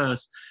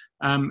converse.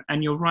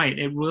 And you're right,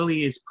 it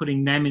really is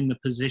putting them in the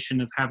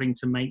position of having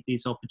to make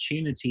these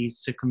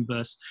opportunities to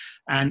converse.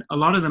 And a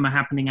lot of them are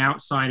happening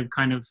outside of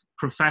kind of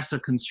professor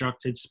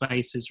constructed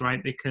spaces,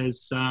 right?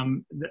 Because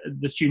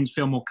the students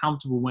feel more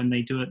comfortable when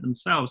they do it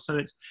themselves. So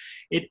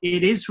it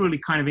is really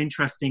kind of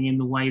interesting in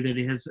the way that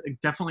it has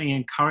definitely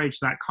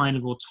encouraged that kind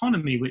of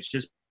autonomy, which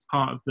is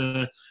part of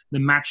the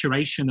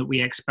maturation that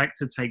we expect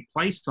to take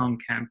place on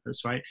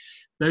campus, right?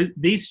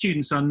 These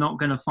students are not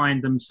going to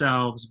find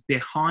themselves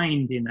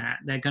behind in that.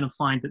 They're going to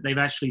find that they've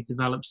actually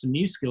developed some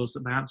new skills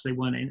that perhaps they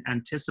weren't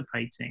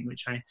anticipating,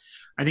 which I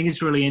think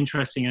is really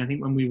interesting. I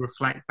think when we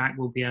reflect back,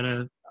 we'll be able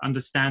to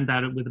understand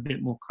that with a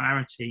bit more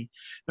clarity.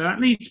 But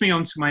that leads me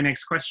on to my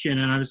next question,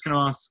 and I was going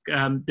to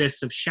ask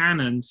this of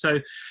Shannon. So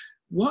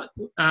what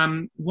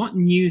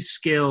new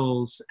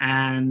skills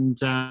and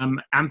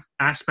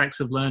aspects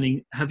of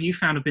learning have you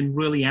found have been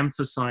really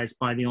emphasized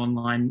by the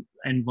online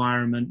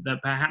environment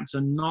that perhaps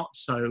are not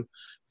so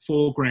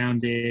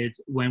foregrounded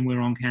when we're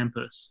on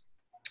campus?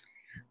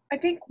 I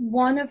think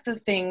one of the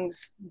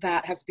things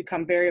that has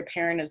become very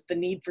apparent is the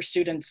need for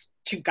students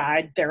to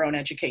guide their own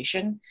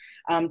education,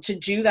 to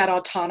do that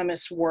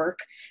autonomous work,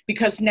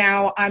 because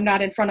now I'm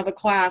not in front of a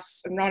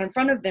class, I'm not in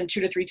front of them 2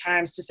 to 3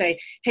 times to say,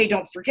 hey,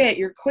 don't forget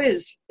your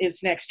quiz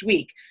is next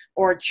week,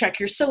 or check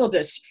your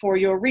syllabus for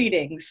your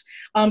readings.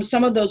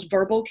 Some of those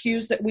verbal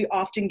cues that we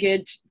often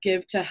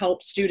give to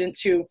help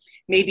students who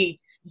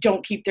maybe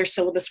don't keep their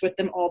syllabus with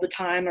them all the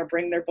time or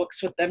bring their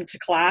books with them to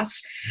class.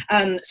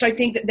 So I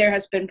think that there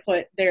has been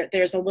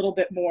there's a little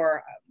bit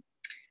more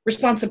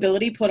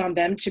responsibility put on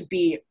them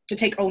to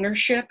take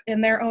ownership in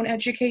their own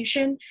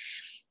education.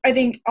 I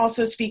think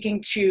also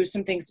speaking to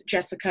some things that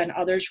Jessica and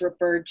others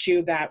referred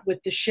to, that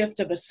with the shift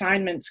of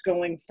assignments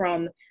going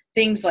from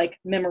things like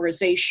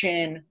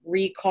memorization,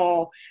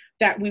 recall,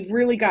 that we've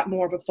really got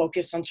more of a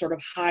focus on sort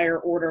of higher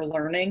order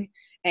learning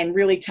and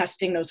really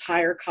testing those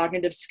higher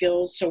cognitive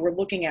skills. So we're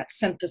looking at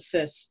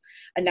synthesis,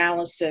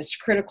 analysis,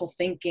 critical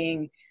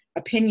thinking,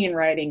 opinion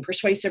writing,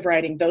 persuasive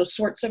writing, those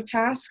sorts of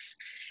tasks,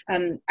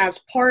 as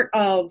part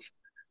of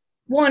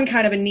one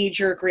kind of a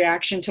knee-jerk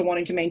reaction to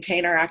wanting to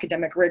maintain our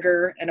academic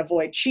rigor and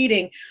avoid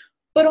cheating,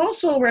 but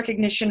also a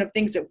recognition of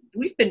things that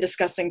we've been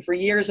discussing for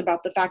years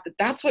about the fact that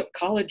that's what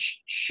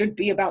college should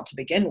be about to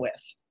begin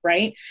with,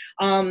 right?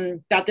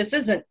 That this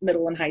isn't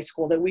middle and high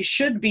school, that we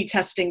should be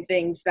testing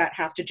things that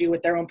have to do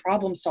with their own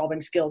problem-solving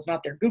skills,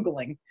 not their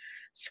Googling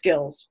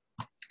skills.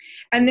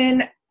 And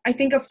then I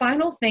think a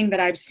final thing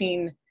that I've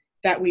seen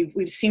that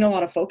we've seen a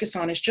lot of focus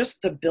on is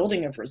just the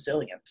building of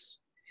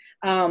resilience.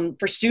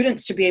 For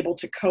students to be able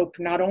to cope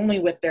not only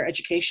with their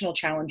educational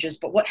challenges,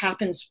 but what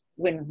happens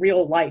when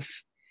real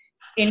life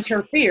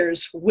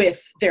interferes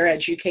with their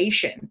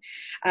education.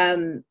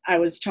 I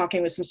was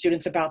talking with some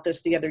students about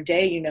this the other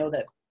day,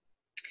 that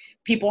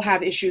people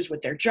have issues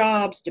with their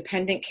jobs,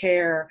 dependent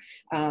care,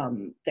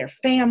 their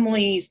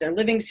families, their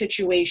living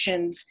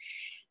situations,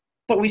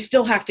 but we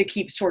still have to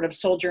keep sort of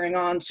soldiering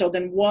on. So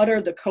then what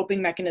are the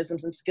coping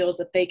mechanisms and skills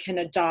that they can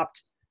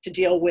adopt to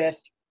deal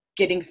with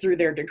getting through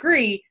their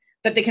degree,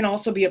 that they can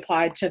also be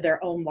applied to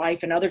their own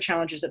life and other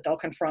challenges that they'll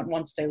confront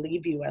once they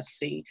leave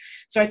USC.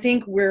 So I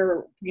think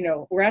we're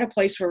at a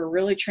place where we're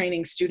really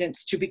training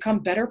students to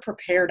become better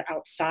prepared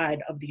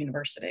outside of the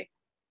university.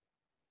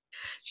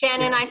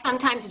 Shannon, I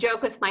sometimes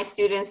joke with my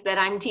students that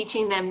I'm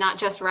teaching them not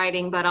just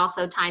writing, but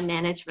also time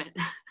management.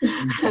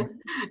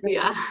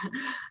 Yeah.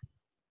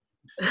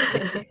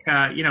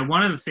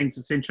 One of the things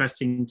that's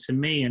interesting to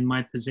me in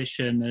my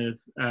position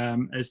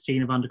of as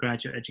Dean of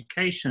Undergraduate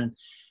Education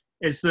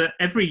is that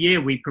every year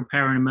we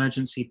prepare an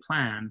emergency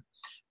plan,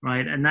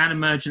 right? And that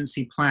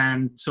emergency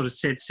plan sort of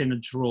sits in a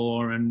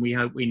drawer and we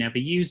hope we never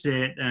use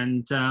it.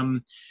 And,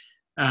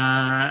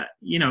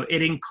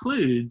 it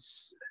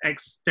includes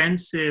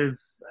extensive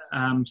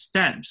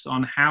steps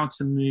on how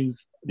to move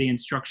the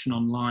instruction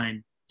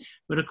online.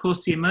 But of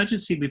course, the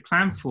emergency we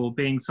plan for,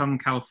 being Southern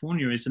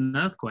California, is an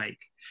earthquake,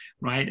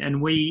 right?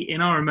 And we,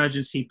 in our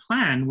emergency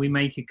plan, we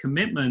make a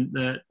commitment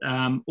that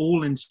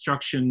all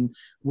instruction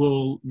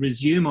will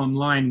resume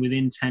online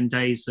within 10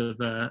 days of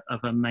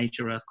a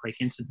major earthquake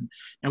incident.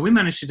 Now, we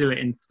managed to do it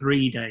in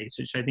 3 days,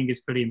 which I think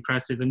is pretty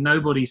impressive, and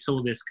nobody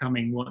saw this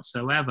coming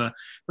whatsoever.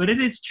 But it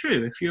is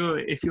true. If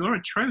you're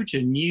a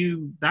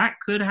Trojan, that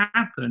could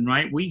happen,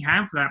 right? We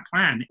have that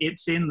plan.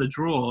 It's in the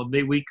drawer.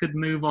 We could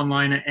move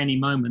online at any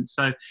moment.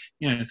 So,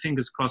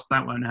 fingers crossed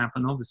that won't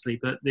happen, obviously.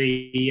 But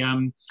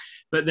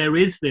but there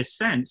is this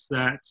sense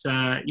that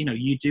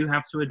you do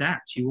have to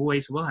adapt. You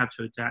always will have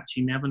to adapt.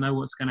 You never know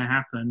what's going to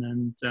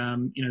happen,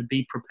 and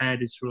be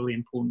prepared is a really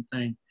important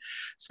thing.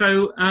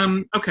 So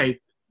okay,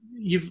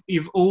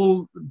 we've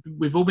all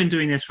been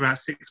doing this for about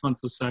 6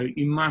 months or so.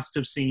 You must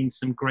have seen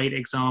some great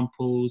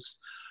examples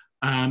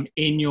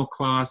in your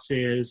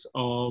classes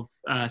of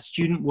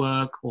student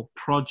work or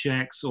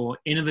projects or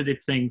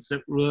innovative things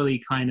that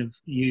really kind of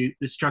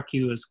struck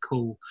you as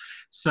cool.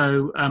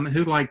 So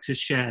who'd like to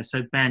share?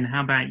 So Ben,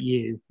 how about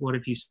you? What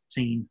have you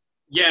seen?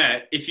 Yeah,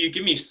 if you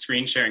give me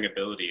screen sharing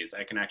abilities,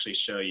 I can actually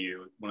show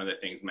you one of the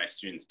things my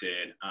students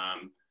did.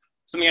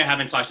 something I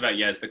haven't talked about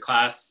yet is the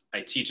class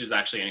I teach is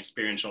actually an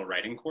experiential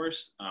writing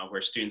course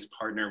where students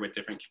partner with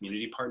different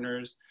community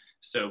partners.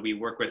 So we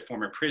work with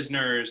former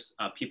prisoners,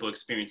 people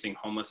experiencing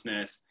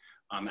homelessness,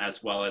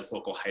 as well as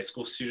local high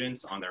school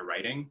students on their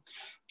writing.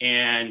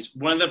 And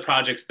one of the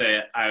projects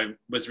that I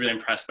was really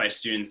impressed by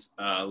students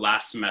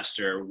last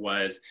semester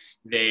was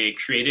they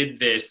created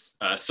this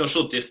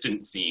social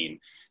distance zine.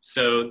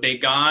 So they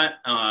got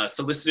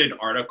solicited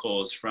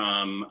articles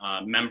from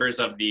members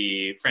of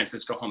the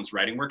Francisco Holmes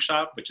Writing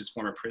Workshop, which is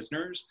former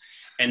prisoners.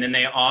 And then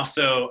they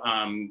also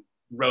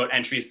wrote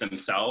entries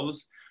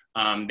themselves.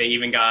 They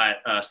even got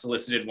a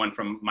solicited one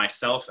from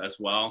myself as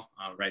well,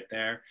 right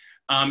there.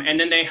 And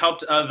then they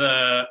helped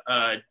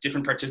the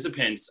different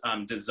participants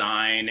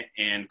design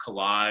and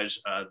collage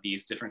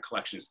these different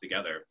collections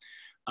together.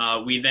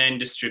 We then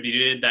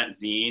distributed that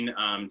zine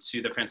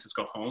to the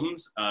Francisco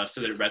Homes so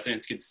that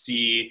residents could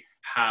see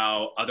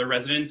how other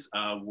residents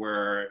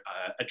were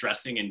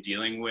addressing and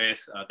dealing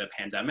with the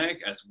pandemic,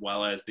 as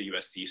well as the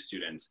USC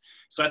students.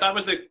 So I thought it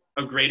was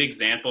a great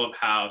example of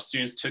how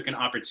students took an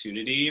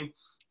opportunity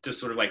to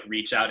sort of like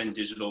reach out in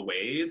digital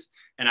ways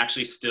and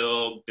actually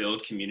still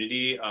build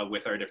community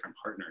with our different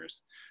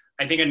partners.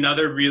 I think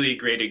another really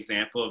great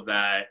example of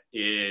that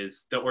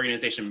is the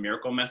organization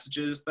Miracle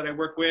Messages that I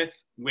work with,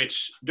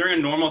 which during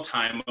a normal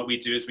time, what we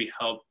do is we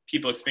help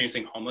people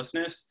experiencing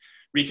homelessness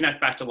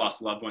reconnect back to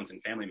lost loved ones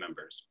and family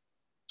members.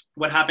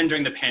 What happened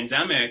during the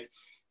pandemic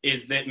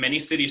is that many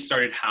cities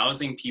started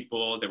housing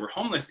people that were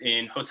homeless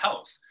in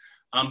hotels.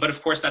 But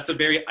of course, that's a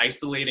very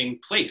isolating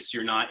place.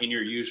 You're not in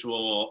your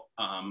usual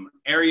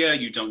area.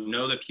 You don't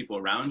know the people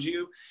around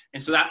you.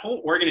 And so that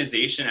whole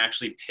organization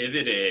actually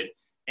pivoted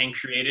and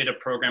created a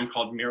program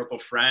called Miracle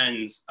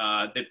Friends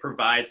that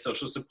provides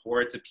social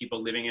support to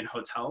people living in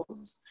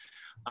hotels,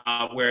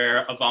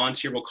 where a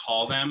volunteer will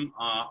call them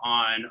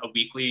on a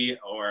weekly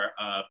or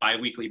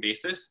bi-weekly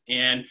basis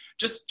and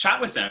just chat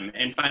with them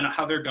and find out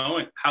how they're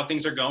going, how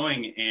things are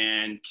going,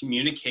 and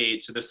communicate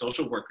to the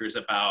social workers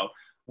about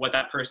what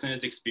that person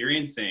is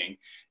experiencing.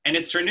 And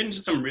it's turned into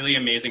some really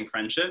amazing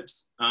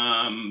friendships.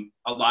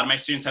 A lot of my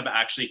students have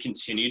actually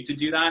continued to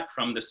do that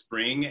from the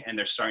spring, and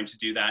they're starting to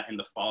do that in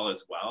the fall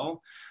as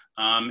well.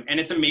 And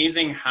it's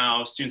amazing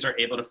how students are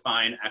able to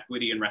find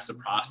equity and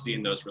reciprocity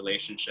in those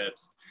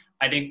relationships.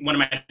 I think one of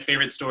my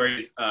favorite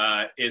stories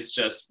is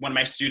just one of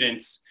my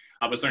students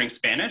was learning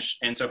Spanish,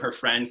 and so her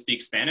friend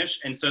speaks Spanish,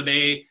 and so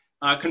they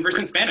converse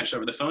in Spanish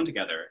over the phone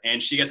together,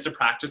 and she gets to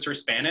practice her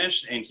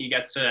Spanish, and he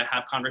gets to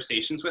have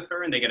conversations with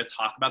her, and they get to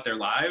talk about their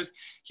lives.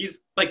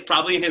 He's like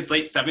probably in his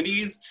late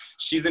 70s.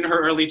 She's in her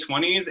early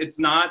 20s. It's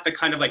not the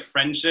kind of like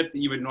friendship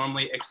that you would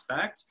normally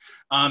expect.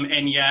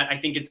 And yet I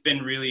think it's been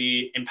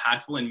really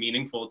impactful and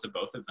meaningful to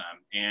both of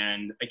them.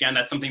 And again,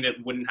 that's something that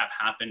wouldn't have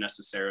happened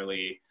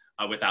necessarily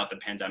without the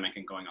pandemic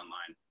and going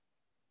online.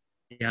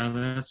 Yeah,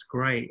 that's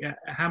great.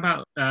 How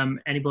about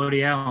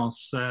anybody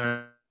else?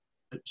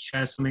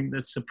 Share something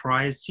that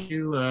surprised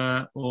you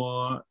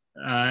or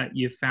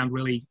you found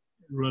really,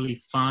 really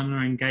fun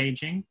or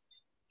engaging?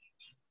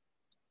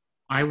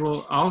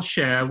 I'll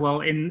share.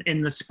 Well,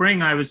 in the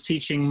spring, I was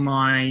teaching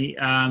my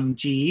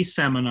GE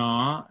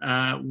seminar,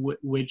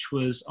 which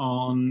was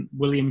on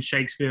William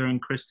Shakespeare and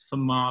Christopher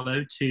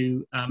Marlowe,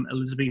 two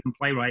Elizabethan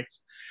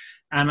playwrights.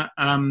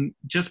 And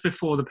just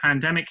before the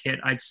pandemic hit,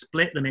 I'd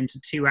split them into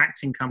two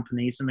acting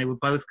companies, and they were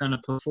both going to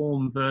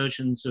perform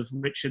versions of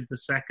Richard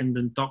II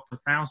and Dr.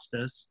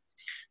 Faustus.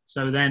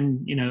 So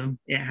then, you know,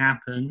 it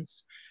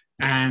happens.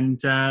 And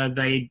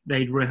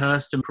they'd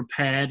rehearsed and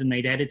prepared, and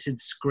they'd edited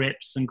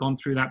scripts and gone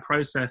through that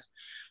process.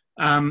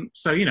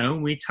 So, you know,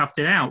 we toughed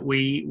it out.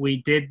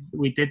 We did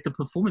the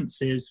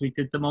performances. We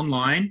did them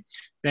online.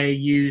 They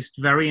used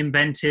very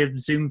inventive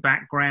Zoom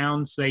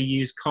backgrounds. They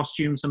used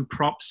costumes and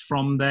props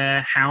from their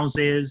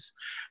houses.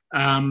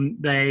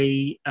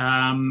 They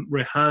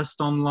rehearsed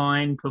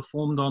online,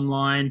 performed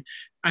online,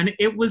 and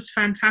it was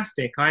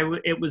fantastic.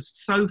 It was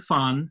so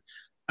fun.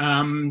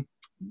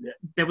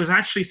 There was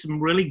actually some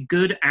really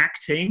good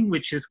acting,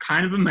 which is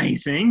kind of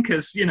amazing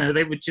because, you know,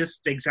 they were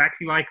just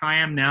exactly like I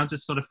am now,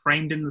 just sort of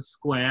framed in the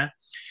square.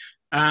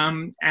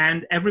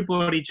 And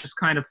everybody just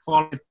kind of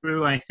followed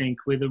through, I think,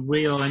 with a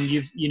real, and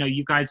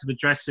you guys have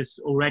addressed this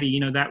already, you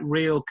know, that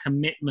real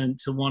commitment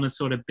to want to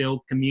sort of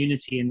build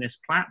community in this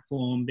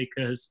platform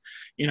because,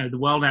 you know, the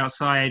world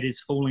outside is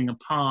falling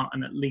apart,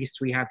 and at least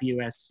we have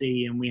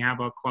USC and we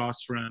have our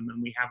classroom and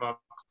we have our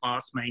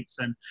classmates,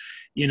 and,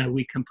 you know,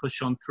 we can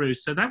push on through.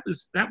 So that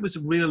was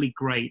really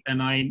great.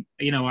 And I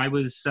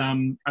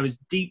was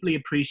deeply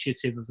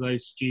appreciative of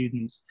those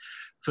students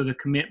for the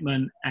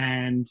commitment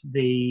and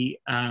the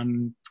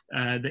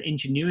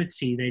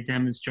ingenuity they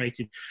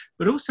demonstrated,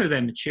 but also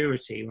their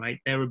maturity, right?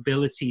 Their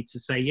ability to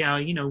say, yeah,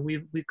 you know,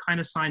 we've kind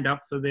of signed up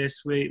for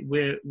this.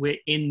 We're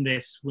in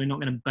this. We're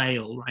not going to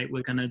bail, right?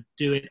 We're going to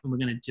do it, and we're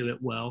going to do it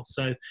well.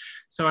 So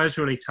I was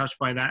really touched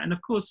by that. And of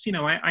course, you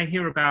know, I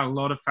hear about a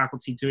lot of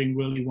faculty doing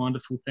really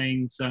wonderful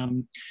things,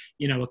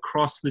 you know,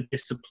 across the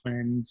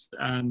disciplines.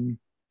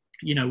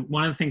 you know,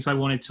 one of the things I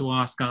wanted to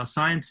ask our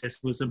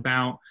scientists was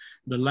about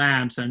the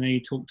labs. I know you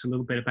talked a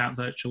little bit about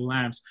virtual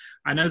labs.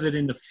 I know that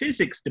in the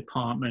physics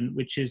department,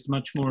 which is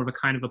much more of a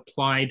kind of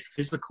applied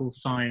physical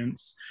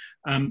science,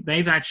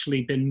 they've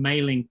actually been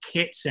mailing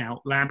kits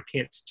out, lab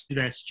kits, to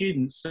their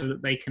students so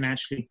that they can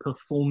actually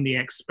perform the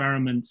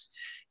experiments,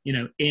 you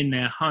know, in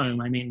their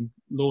home. I mean,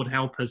 Lord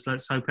help us,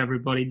 let's hope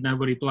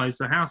nobody blows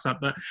the house up.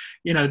 But,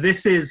 you know,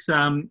 this is,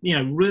 you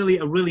know, really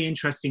a really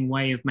interesting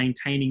way of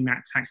maintaining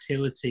that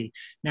tactility.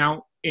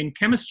 Now, in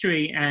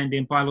chemistry and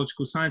in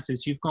biological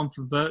sciences, you've gone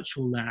for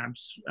virtual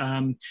labs.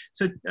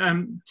 So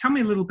tell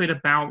me a little bit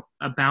about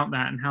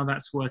that and how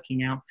that's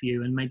working out for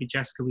you. And maybe,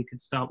 Jessica, we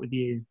could start with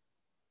you.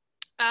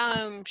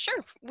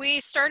 Sure. We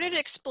started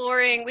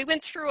exploring, we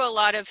went through a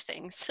lot of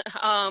things.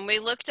 We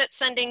looked at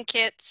sending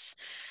kits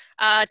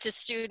to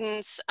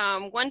students.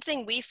 One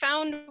thing we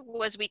found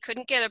was we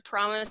couldn't get a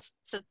promise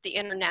that the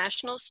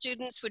international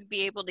students would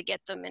be able to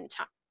get them in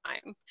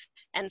time.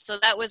 And so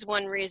that was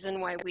one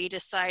reason why we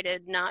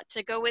decided not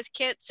to go with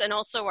kits. And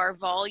also our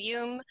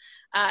volume,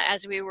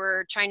 as we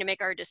were trying to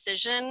make our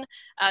decision,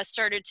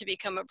 started to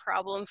become a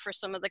problem for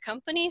some of the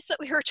companies that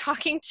we were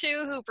talking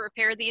to who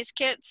prepare these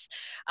kits.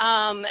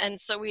 And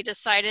so we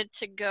decided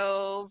to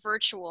go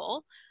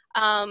virtual.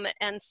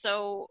 And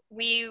so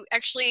we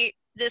actually,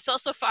 this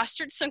also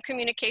fostered some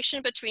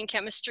communication between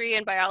chemistry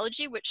and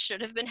biology, which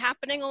should have been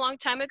happening a long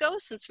time ago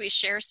since we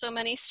share so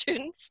many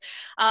students.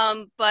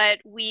 But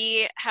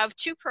we have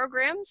two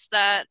programs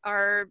that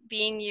are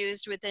being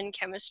used within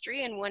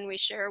chemistry and one we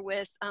share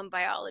with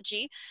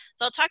biology.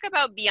 So I'll talk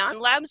about Beyond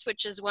Labs,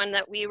 which is one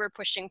that we were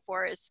pushing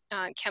for as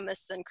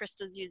chemists, and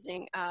Krista's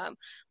using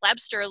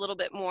Labster a little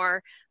bit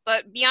more.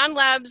 But Beyond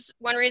Labs,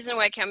 one reason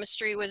why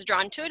chemistry was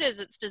drawn to it is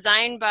it's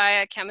designed by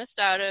a chemist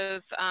out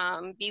of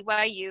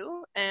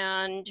BYU.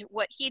 And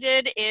what he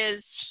did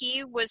is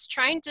he was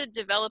trying to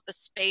develop a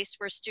space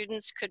where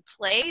students could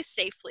play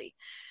safely.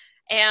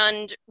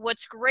 And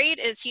what's great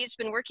is he's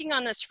been working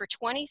on this for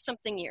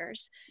 20-something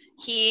years.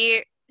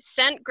 He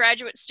sent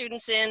graduate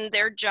students in,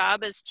 their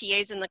job as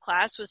TAs in the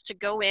class was to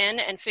go in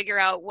and figure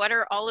out what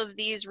are all of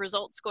these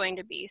results going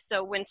to be.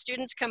 So when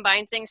students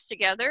combine things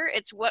together,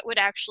 it's what would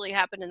actually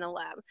happen in the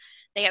lab.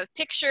 They have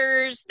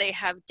pictures, they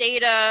have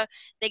data,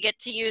 they get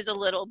to use a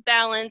little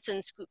balance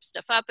and scoop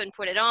stuff up and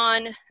put it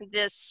on.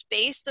 This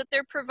space that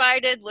they're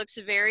provided looks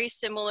very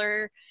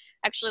similar,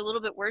 actually a little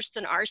bit worse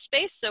than our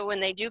space. So when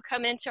they do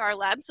come into our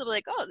labs, they'll be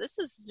like, oh, this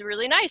is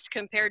really nice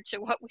compared to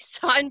what we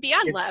saw in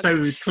Beyond Labs. It's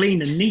so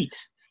clean and neat.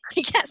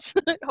 Yes,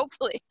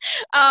 hopefully.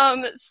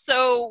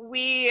 So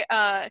we,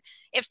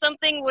 if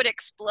something would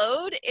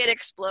explode, it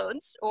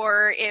explodes.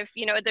 Or if,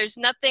 you know, there's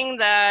nothing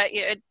that,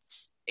 you know,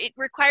 it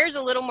requires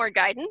a little more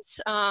guidance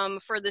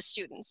for the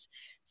students.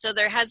 So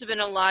there has been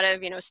a lot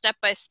of, you know,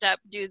 step-by-step,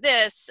 do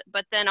this,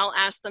 but then I'll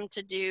ask them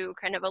to do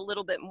kind of a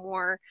little bit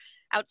more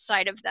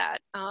outside of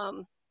that.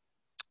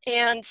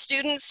 And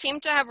students seem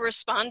to have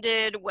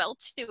responded well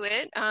to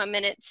it. And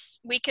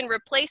we can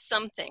replace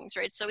some things,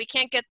 right? So we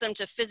can't get them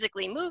to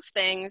physically move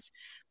things,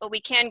 but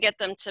we can get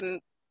them to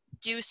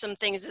do some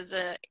things as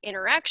an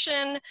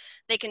interaction.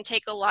 They can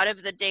take a lot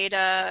of the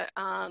data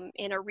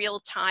in a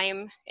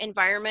real-time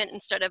environment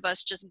instead of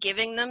us just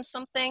giving them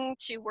something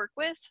to work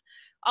with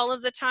all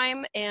of the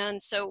time.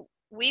 And so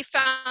we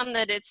found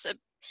that it's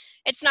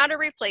not a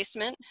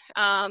replacement,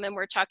 and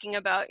we're talking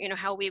about, you know,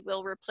 how we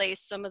will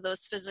replace some of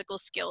those physical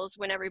skills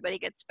when everybody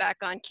gets back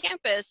on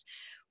campus,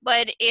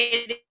 but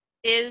it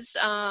is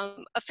a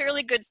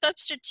fairly good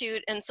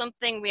substitute and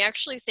something we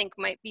actually think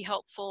might be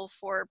helpful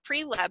for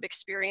pre-lab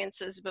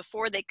experiences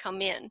before they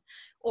come in,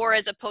 or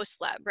as a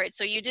post-lab, right?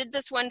 So you did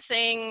this one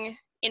thing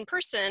in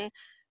person,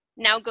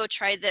 now go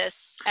try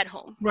this at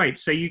home. Right,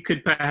 so you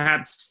could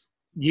perhaps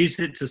use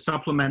it to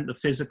supplement the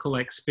physical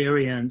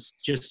experience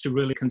just to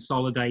really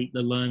consolidate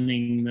the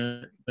learning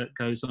that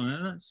goes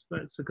on.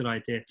 That's a good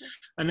idea.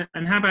 And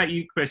how about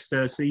you,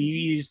 Krista? So you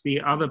use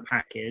the other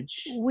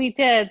package. We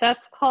did.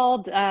 That's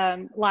called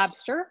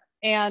Labster,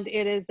 and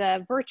it is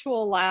a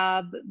virtual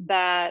lab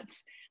that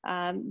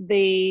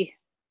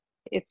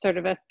it's sort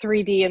of a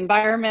 3D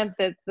environment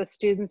that the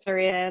students are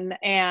in,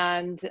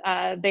 and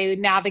they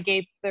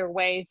navigate their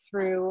way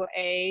through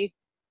a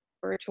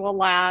virtual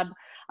lab.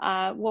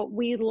 What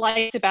we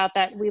liked about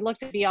that, we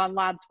looked at Beyond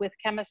Labs with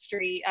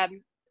chemistry.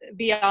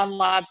 Beyond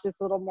Labs is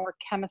a little more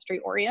chemistry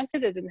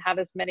oriented. It didn't have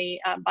as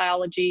many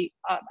biology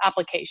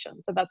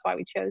applications, so that's why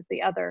we chose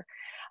the other.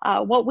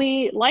 What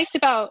we liked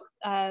about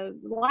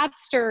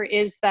Labster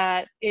is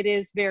that it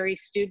is very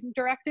student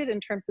directed in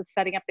terms of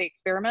setting up the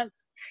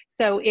experiments.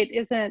 So it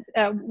isn't,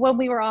 when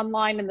we were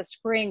online in the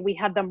spring, we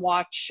had them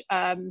watch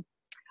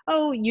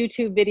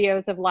YouTube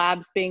videos of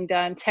labs being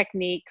done,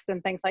 techniques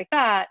and things like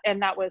that.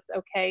 And that was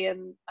okay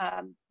in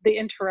the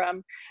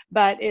interim.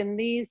 But in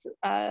these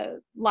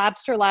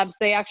Labster labs,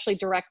 they actually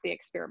direct the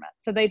experiment.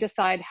 So they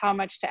decide how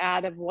much to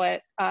add of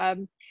what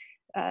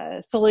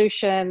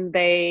solution.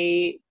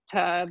 They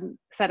to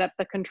set up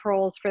the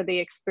controls for the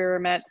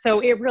experiment. So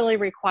it really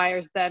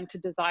requires them to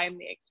design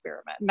the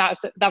experiment. And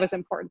that was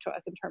important to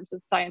us in terms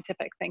of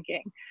scientific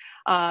thinking.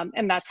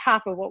 And that's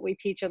half of what we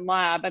teach in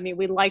lab. I mean,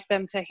 we like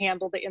them to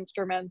handle the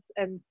instruments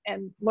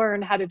and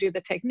learn how to do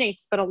the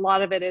techniques, but a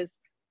lot of it is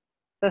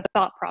the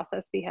thought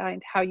process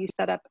behind how you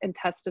set up and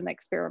test an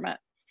experiment.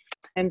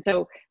 And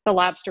so the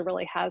Labster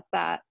really has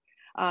that.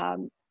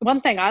 One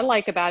thing I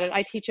like about it,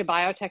 I teach a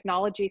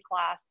biotechnology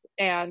class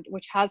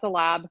which has a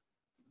lab,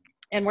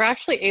 and we're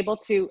actually able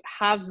to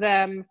have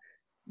them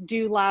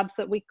do labs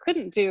that we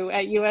couldn't do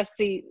at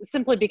USC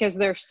simply because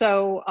they're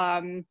so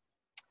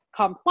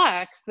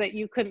complex that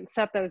you couldn't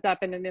set those up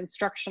in an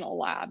instructional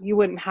lab. You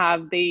wouldn't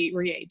have the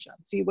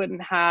reagents, you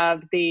wouldn't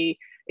have the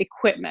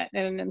equipment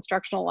in an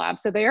instructional lab.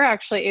 So they are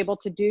actually able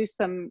to do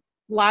some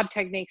lab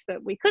techniques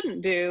that we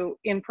couldn't do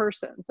in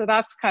person. So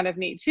that's kind of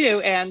neat too,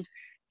 and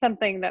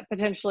something that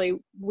potentially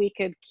we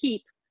could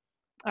keep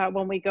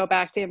when we go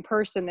back to in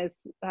person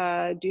is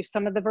do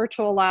some of the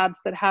virtual labs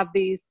that have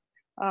these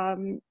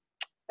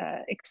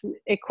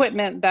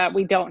equipment that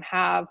we don't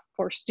have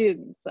for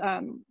students.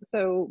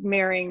 So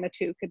marrying the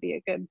two could be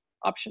a good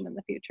option in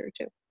the future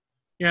too.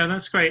 Yeah,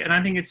 that's great. And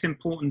I think it's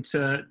important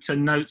to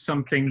note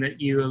something that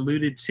you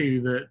alluded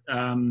to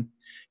that,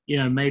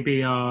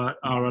 maybe our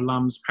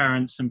alums,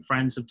 parents and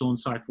friends of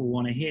Dornsife will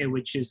want to hear,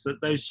 which is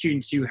that those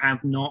students who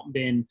have not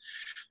been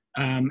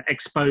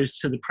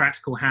exposed to the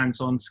practical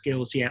hands-on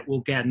skills yet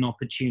will get an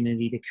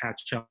opportunity to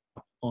catch up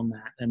on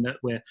that, and that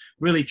we're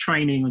really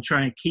training and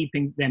trying to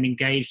keeping them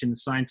engaged in the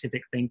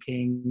scientific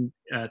thinking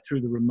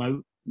through the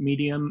remote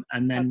medium,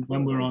 and then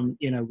when we're on,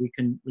 we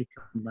can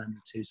learn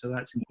it too. So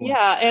that's important.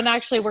 Yeah, and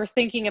actually we're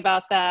thinking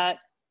about that.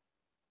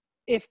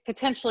 If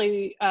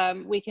potentially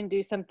we can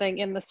do something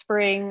in the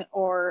spring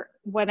or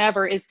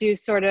whenever, is do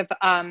sort of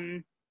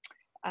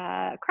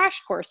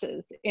crash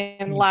courses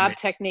in lab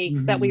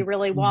techniques that we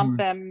really want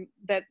them,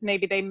 that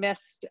maybe they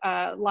missed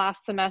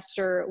last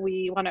semester.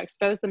 We want to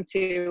expose them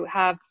to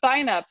have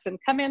signups and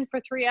come in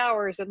for 3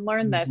 hours and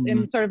learn this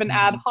in sort of an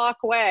ad hoc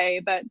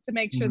way, but to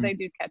make sure they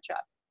do catch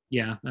up.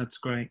 Yeah, that's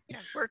great. Yeah,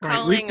 we're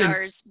calling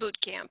ours boot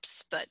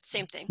camps, but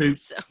same thing.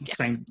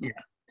 Same, yeah.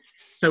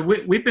 So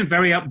we've been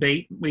very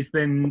upbeat. We've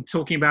been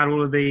talking about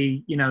all of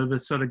the, the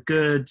sort of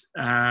good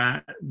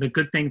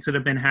things that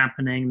have been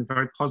happening, the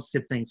very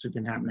positive things that have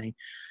been happening.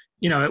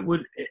 It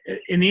would,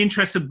 in the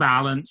interest of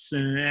balance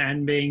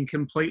and being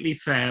completely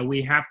fair,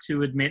 we have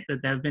to admit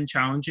that there have been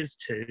challenges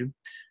too,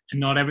 and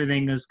not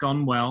everything has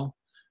gone well.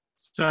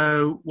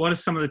 So what are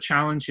some of the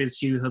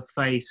challenges you have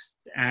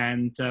faced,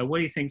 and what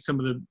do you think some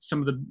of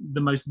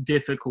the most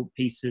difficult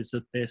pieces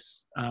of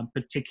this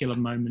particular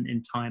moment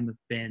in time have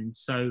been?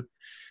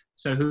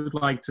 So who'd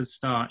like to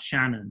start?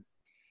 Shannon?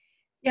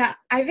 Yeah,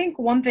 I think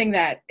one thing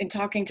that in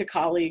talking to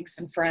colleagues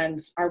and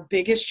friends, our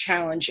biggest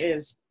challenge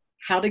is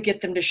how to get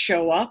them to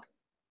show up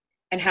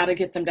and how to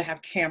get them to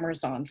have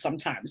cameras on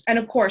sometimes. And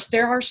of course,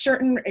 there are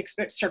certain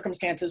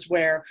circumstances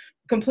where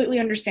completely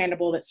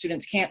understandable that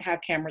students can't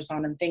have cameras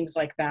on and things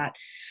like that.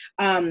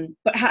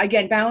 But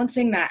again,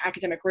 balancing that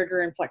academic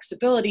rigor and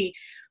flexibility,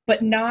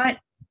 but not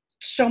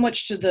so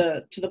much to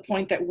the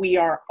point that we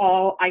are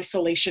all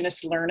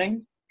isolationist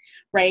learning,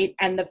 right?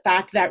 And the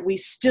fact that we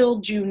still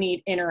do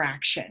need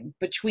interaction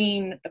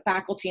between the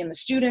faculty and the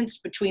students,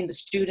 between the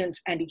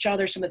students and each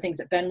other, some of the things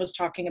that Ben was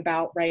talking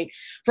about, right?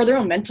 For their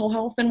own mental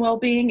health and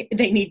well-being,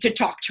 they need to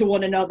talk to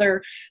one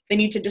another. They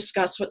need to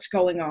discuss what's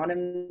going on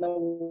in the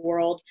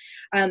world.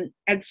 And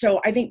so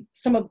I think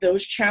some of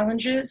those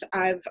challenges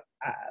I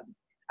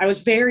was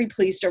very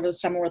pleased over the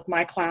summer with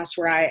my class,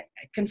 where I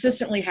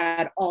consistently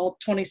had all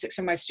 26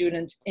 of my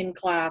students in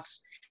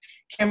class,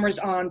 cameras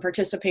on,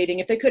 participating.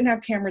 If they couldn't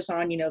have cameras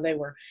on, they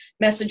were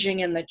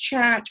messaging in the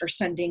chat or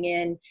sending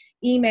in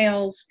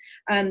emails.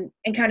 And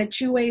kind of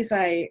two ways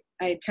I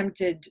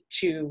attempted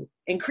to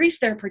increase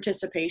their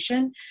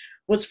participation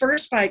was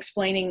first by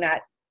explaining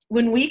that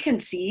when we can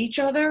see each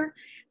other,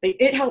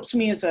 it helps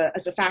me as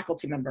a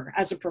faculty member,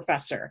 as a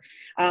professor.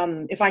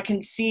 If I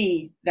can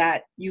see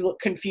that you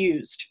look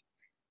confused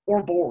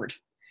or bored,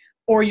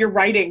 or you're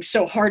writing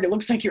so hard it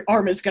looks like your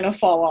arm is going to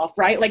fall off,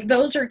 right? Like,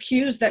 those are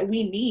cues that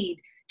we need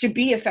to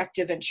be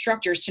effective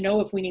instructors, to know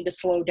if we need to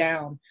slow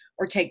down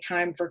or take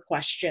time for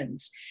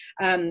questions.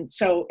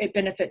 So it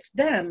benefits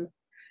them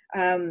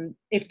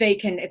if they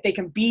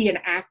can be an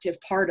active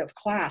part of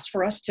class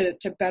for us to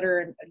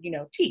better,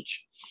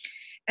 teach.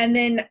 And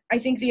then I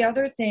think the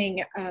other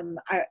thing,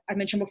 I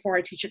mentioned before,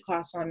 I teach a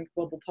class on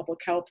global public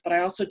health, but I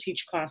also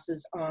teach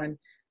classes on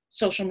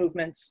social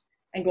movements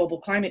and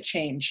global climate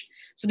change.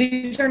 So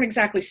these aren't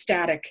exactly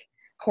static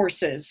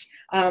courses.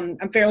 I'm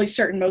fairly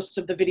certain most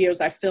of the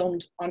videos I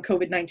filmed on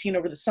COVID-19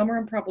 over the summer,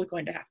 I'm probably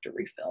going to have to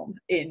refilm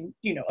in,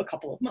 a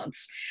couple of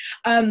months.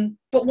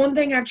 But one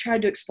thing I've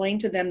tried to explain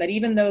to them, that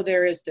even though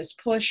there is this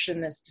push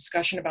and this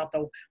discussion about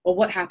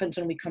what happens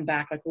when we come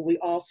back? Like, will we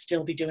all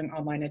still be doing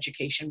online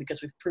education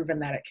because we've proven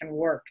that it can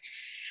work?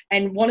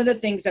 And one of the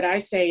things that I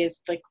say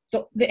is like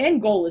the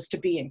end goal is to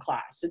be in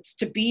class. It's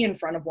to be in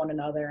front of one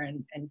another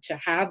and to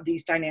have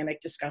these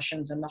dynamic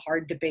discussions and the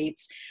hard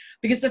debates.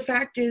 Because the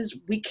fact is,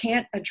 we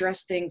can't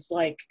address things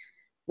like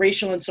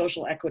racial and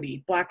social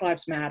equity, Black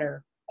Lives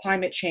Matter,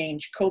 climate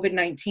change,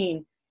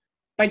 COVID-19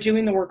 by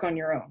doing the work on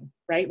your own,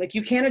 right? Like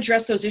you can't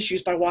address those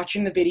issues by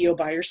watching the video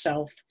by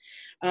yourself,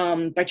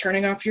 by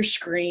turning off your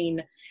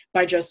screen,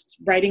 by just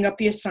writing up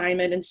the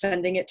assignment and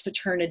sending it to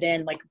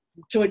Turnitin. Like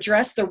to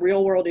address the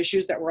real world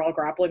issues that we're all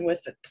grappling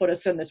with that put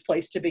us in this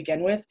place to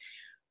begin with,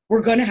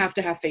 we're going to have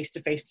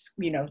face-to-face,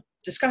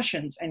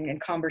 discussions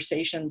and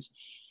conversations.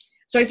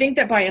 So I think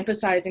that by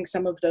emphasizing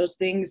some of those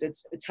things,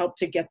 it's helped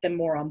to get them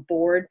more on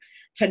board,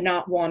 to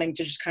not wanting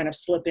to just kind of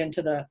slip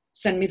into the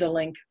send me the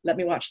link, let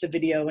me watch the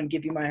video and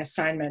give you my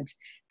assignment,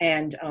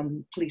 and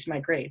please my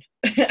grade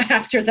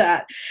after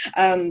that.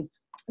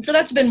 So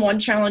that's been one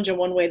challenge and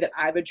one way that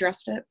I've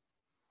addressed it.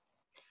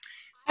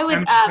 I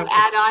would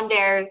add on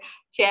there,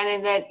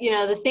 Shannon, that,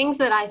 the things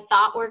that I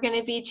thought were going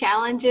to be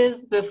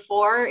challenges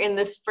before in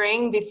the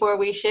spring, before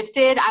we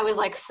shifted, I was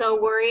like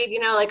so worried,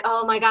 like,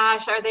 oh my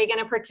gosh, are they going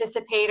to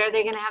participate? Are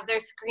they going to have their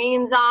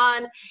screens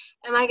on?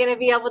 Am I going to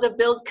be able to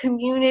build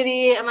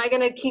community? Am I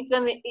going to keep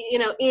them,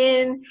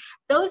 in?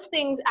 Those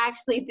things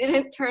actually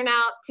didn't turn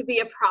out to be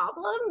a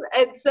problem.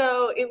 And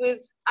so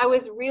I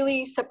was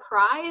really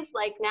surprised.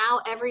 Like now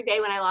every day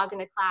when I log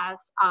into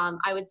class,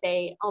 I would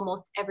say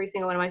almost every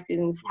single one of my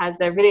students has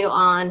their video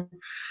on.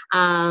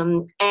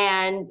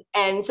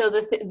 And so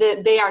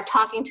they are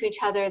talking to each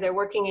other, they're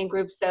working in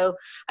groups. So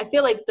I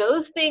feel like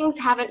those things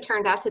haven't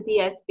turned out to be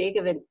as big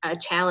of a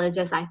challenge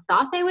as I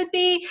thought they would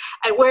be.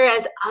 And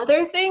whereas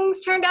other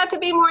things turned out to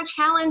be more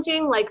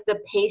challenging, like the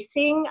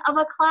pacing of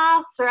a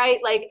class, right?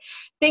 Like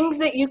things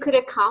that you could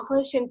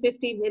accomplish in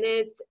 50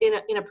 minutes in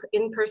an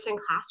in-person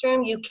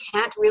classroom, you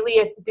can't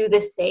really do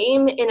the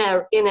same in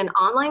an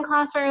online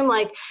classroom.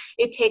 Like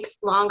it takes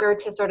longer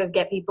to sort of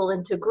get people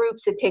into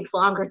groups. It takes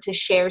longer to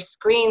share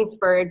screens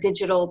for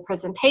digital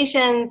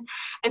presentations.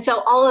 And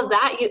so all of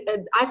that,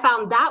 I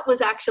found that was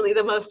actually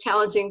the most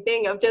challenging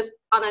thing of just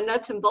on a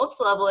nuts and bolts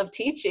level of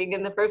teaching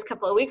in the first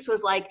couple of weeks,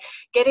 was like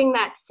getting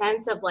that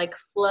sense of like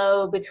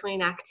flow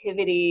between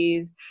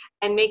activities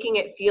and making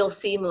it feel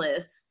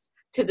seamless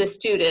to the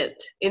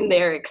student in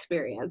their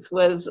experience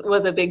was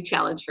a big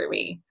challenge for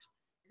me.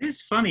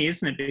 It's funny,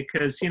 isn't it?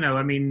 Because,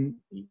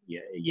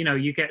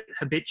 you get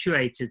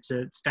habituated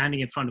to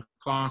standing in front of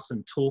class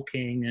and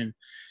talking and,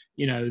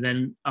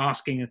 then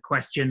asking a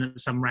question at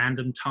some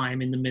random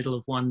time in the middle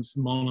of one's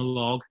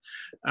monologue.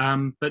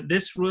 But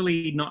this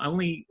really not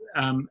only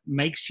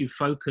makes you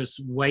focus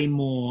way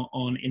more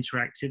on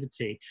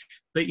interactivity,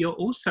 but you're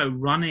also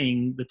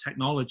running the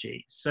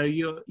technology. So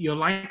you're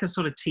like a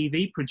sort of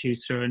TV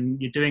producer and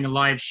you're doing a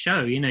live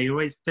show. You're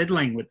always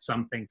fiddling with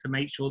something to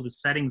make sure the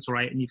setting's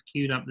right and you've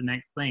queued up the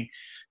next thing.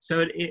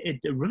 So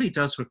it really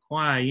does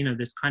require,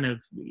 this kind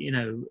of,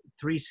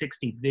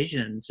 360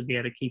 vision to be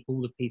able to keep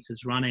all the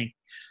pieces running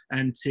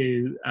and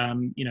to,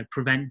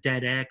 prevent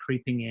dead air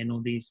creeping in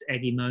or these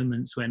eggy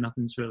moments where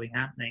nothing's really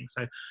happening.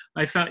 So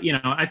I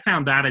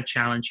found that a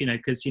challenge,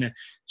 because,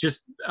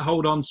 just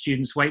hold on,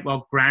 students, wait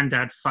while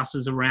granddad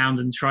fusses around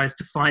and tries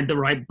to find the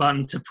right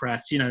button to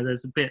press.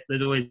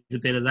 There's always a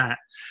bit of that.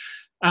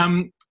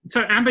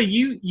 So Amber,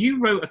 you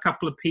wrote a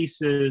couple of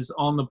pieces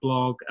on the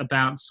blog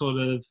about sort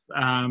of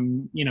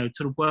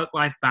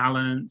work-life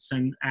balance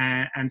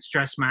and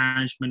stress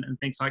management and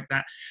things like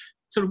that.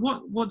 So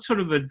what sort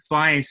of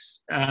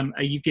advice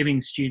are you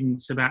giving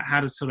students about how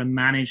to sort of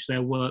manage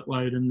their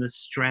workload and the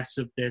stress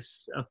of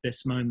this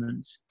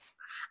moment?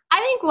 I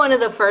think one of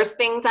the first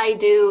things I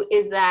do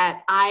is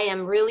that I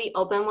am really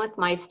open with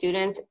my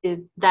students is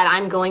that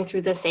I'm going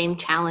through the same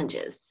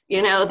challenges,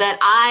 that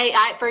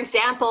I for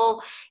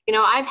example,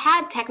 I've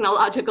had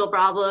technological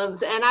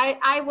problems and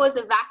I was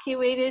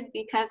evacuated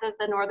because of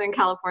the Northern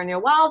California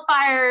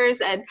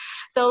wildfires. And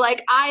so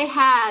like I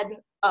had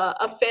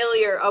a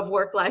failure of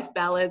work-life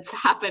balance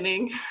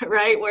happening,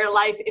 right? Where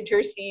life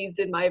intercedes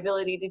in my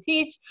ability to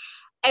teach.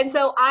 And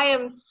so I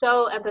am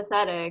so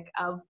empathetic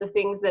of the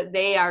things that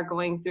they are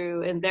going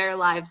through in their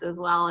lives as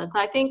well. And so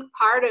I think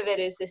part of it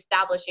is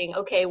establishing,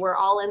 okay, we're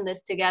all in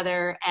this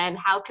together and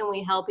how can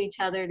we help each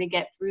other to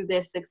get through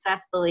this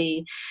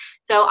successfully?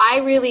 So I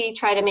really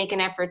try to make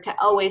an effort to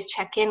always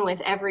check in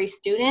with every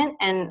student.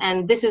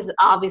 And this is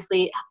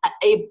obviously,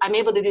 I'm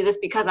able to do this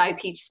because I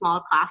teach small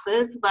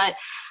classes, but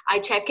I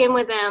check in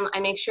with them. I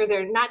make sure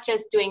they're not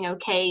just doing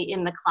okay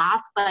in the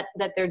class, but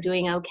that they're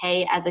doing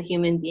okay as a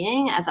human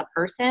being, as a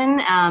person.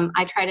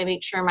 I try to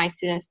make sure my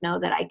students know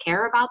that I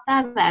care about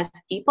them as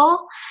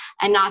people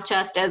and not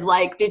just as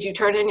like, did you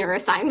turn in your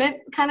assignment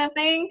kind of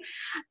thing.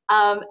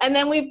 And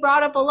then we've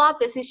brought up a lot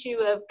this issue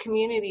of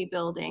community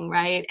building,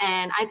 right?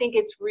 And I think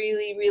it's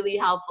really, really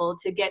helpful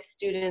to get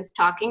students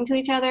talking to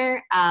each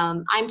other.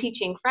 I'm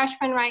teaching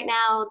freshmen right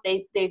now.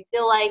 They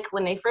feel like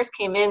when they first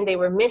came in, they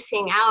were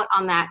missing out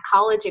on that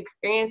college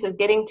experience of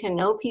getting to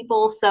know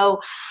people. So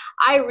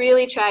I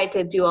really tried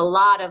to do a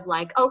lot of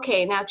like,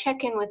 okay, now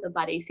check in with a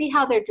buddy, see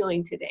how they're doing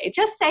doing today?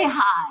 Just say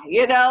hi,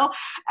 you know?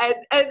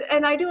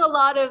 And I do a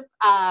lot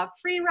of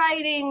free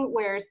writing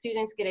where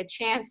students get a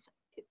chance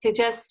to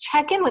just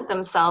check in with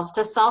themselves,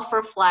 to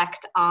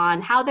self-reflect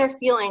on how they're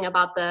feeling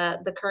about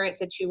the current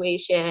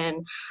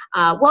situation,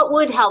 what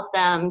would help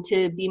them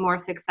to be more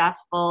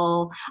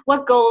successful,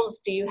 what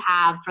goals do you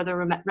have for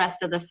the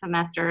rest of the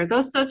semester,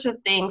 those sorts of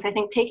things. I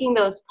think taking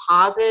those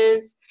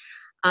pauses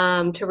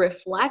to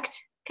reflect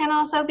can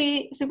also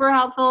be super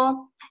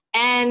helpful.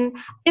 And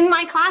in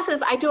my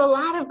classes, I do a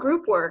lot of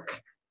group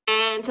work.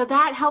 And so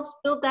that helps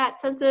build that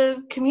sense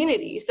of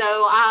community.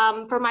 So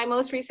for my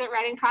most recent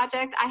writing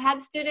project, I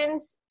had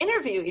students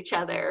interview each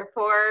other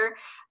for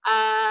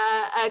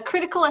a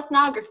critical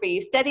ethnography,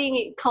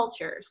 studying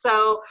culture.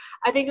 So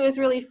I think it was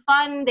really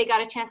fun. They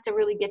got a chance to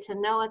really get to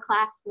know a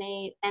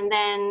classmate. And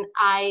then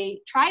I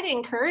try to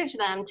encourage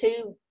them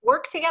to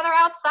work together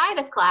outside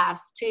of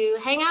class, to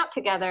hang out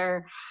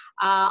together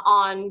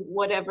on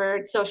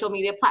whatever social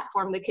media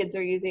platform the kids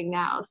are using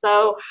now.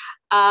 So,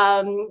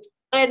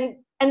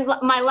 and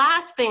my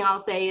last thing I'll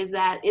say is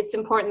that it's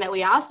important that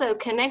we also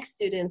connect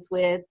students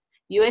with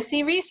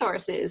USC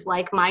resources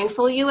like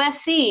Mindful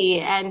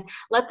USC, and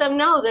let them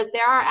know that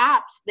there are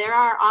apps, there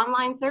are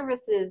online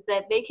services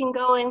that they can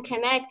go and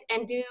connect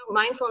and do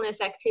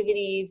mindfulness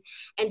activities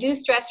and do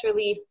stress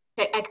relief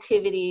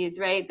activities,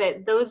 right?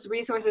 That those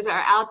resources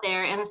are out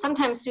there. And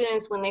sometimes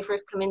students, when they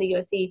first come into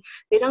USC,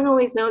 they don't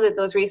always know that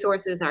those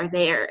resources are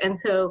there. And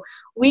so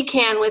we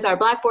can, with our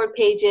Blackboard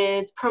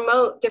pages,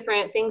 promote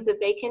different things that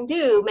they can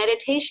do,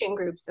 meditation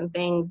groups and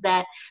things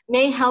that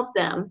may help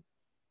them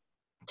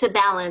to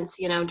balance,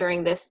 you know,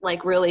 during this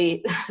like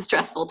really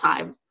stressful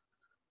time.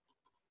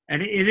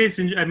 And it is,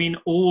 I mean,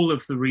 all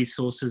of the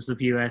resources of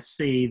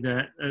USC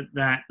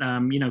that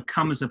you know,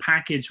 come as a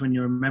package when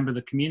you're a member of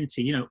the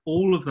community, you know,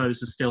 all of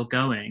those are still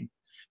going.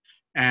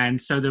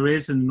 And so there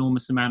is an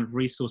enormous amount of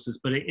resources,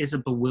 but it is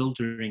a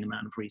bewildering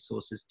amount of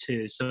resources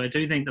too. So I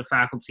do think the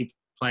faculty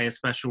play a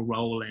special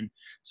role in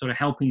sort of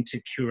helping to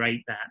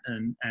curate that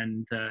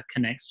and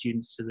connect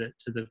students to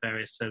the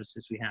various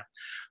services we have.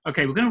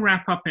 Okay, we're going to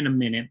wrap up in a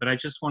minute, but I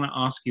just want to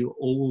ask you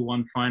all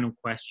one final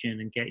question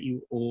and get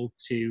you all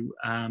to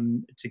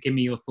give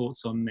me your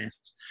thoughts on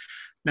this.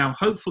 Now,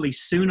 hopefully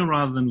sooner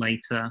rather than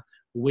later,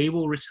 we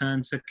will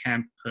return to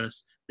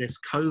campus. This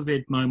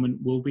COVID moment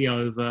will be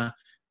over.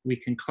 We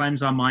can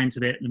cleanse our minds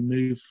a bit and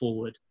move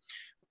forward.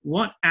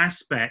 What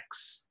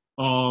aspects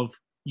of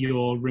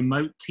your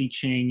remote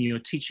teaching, your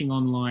teaching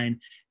online,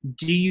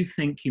 do you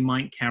think you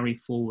might carry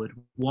forward?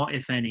 What,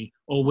 if any?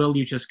 Or will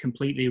you just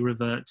completely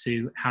revert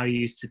to how you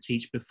used to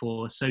teach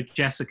before? So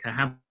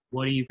Jessica,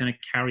 what are you going to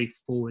carry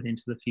forward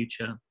into the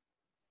future?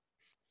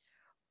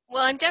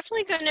 Well, I'm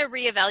definitely going to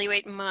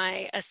reevaluate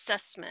my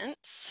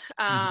assessments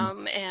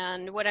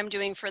and what I'm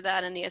doing for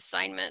that and the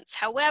assignments.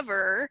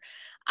 However,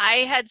 I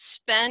had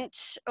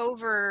spent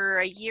over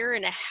a year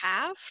and a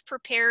half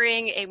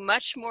preparing a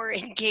much more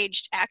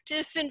engaged,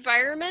 active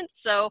environment.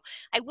 So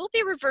I will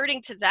be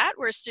reverting to that,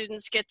 where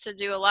students get to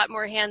do a lot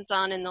more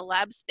hands-on in the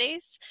lab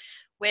space,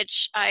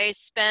 which I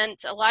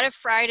spent a lot of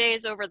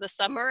Fridays over the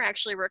summer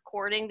actually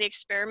recording the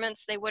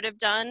experiments they would have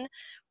done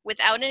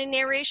without any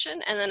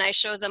narration. And then I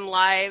show them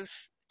live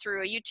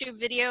through a YouTube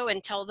video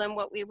and tell them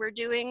what we were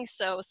doing.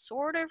 So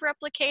sort of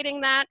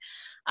replicating that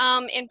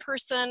in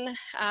person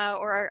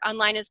or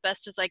online as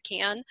best as I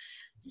can.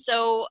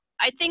 So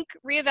I think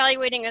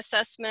reevaluating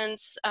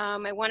assessments,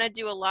 I want to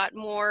do a lot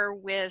more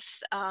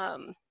with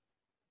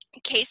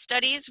case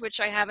studies,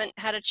 which I haven't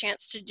had a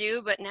chance to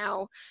do, but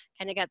now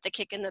kind of got the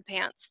kick in the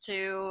pants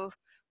to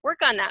work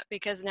on that,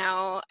 because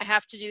now I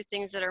have to do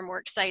things that are more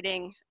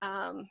exciting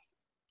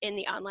in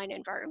the online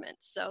environment.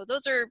 So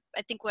those are,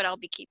 I think, what I'll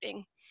be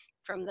keeping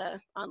from the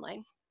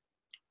online.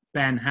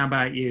 Ben, how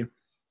about you?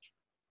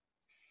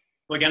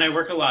 Well, again, I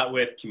work a lot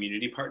with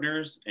community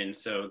partners, and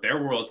so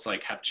their worlds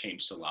like have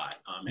changed a lot,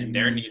 and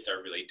their needs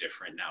are really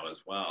different now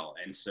as well.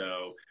 And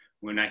so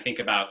when I think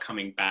about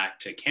coming back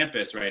to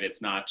campus, right,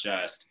 it's not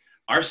just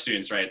our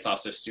students, right, it's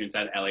also students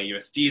at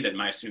LAUSD that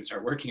my students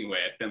are working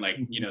with, and like,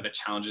 you know, the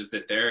challenges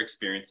that they're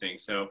experiencing.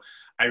 So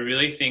I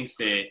really think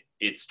that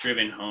it's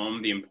driven home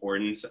the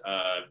importance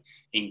of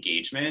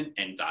engagement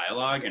and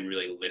dialogue and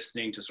really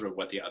listening to sort of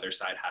what the other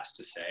side has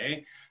to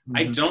say.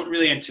 I don't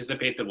really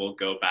anticipate that we'll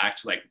go back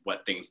to like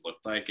what things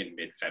looked like in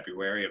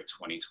mid-February of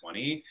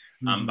 2020,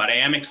 but I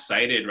am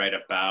excited, right,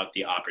 about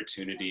the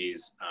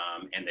opportunities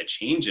and the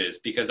changes,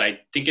 because I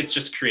think it's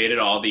just created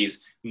all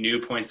these new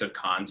points of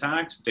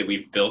contact that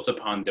we've built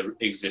upon the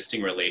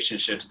existing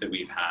relationships that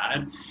we've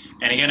had.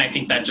 And again, I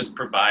think that just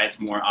provides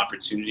more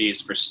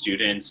opportunities for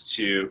students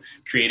to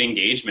create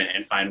engagement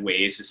and find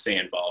ways to stay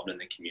involved in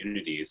the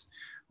communities.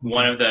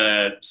 One of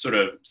the sort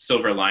of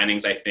silver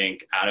linings, I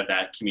think, out of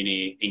that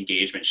community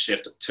engagement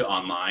shift to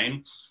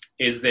online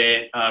is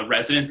that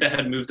residents that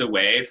had moved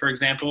away, for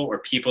example, or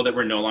people that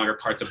were no longer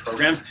parts of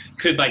programs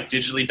could like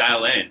digitally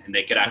dial in and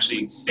they could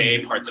actually stay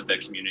parts of the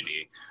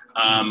community.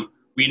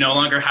 We no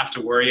longer have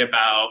to worry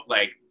about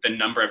like the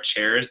number of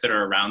chairs that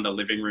are around the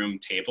living room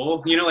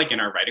table, you know, like in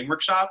our writing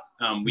workshop.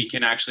 We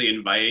can actually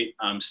invite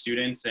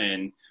students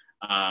and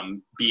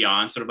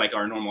beyond sort of like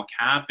our normal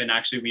cap. And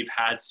actually we've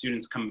had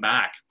students come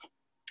back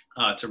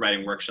to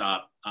writing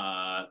workshop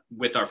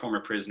with our former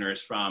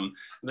prisoners from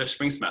the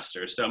spring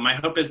semester. So my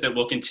hope is that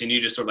we'll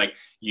continue to sort of like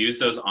use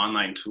those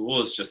online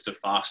tools just to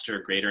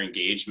foster greater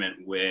engagement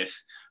with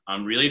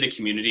really the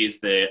communities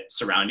that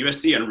surround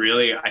USC, and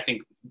really, I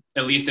think,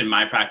 at least in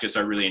my practice,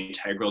 are really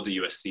integral to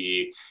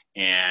USC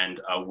and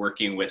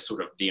working with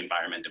sort of the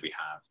environment that we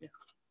have. Yeah.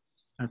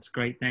 That's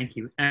great, thank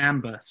you.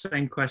 Amber,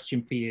 same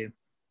question for you.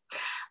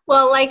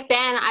 Well, like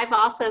Ben, I've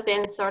also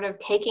been sort of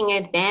taking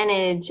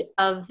advantage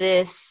of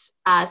this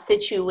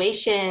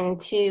situation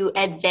to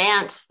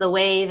advance the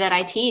way that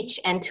I teach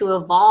and to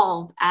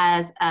evolve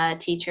as a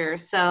teacher.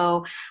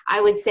 So I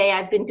would say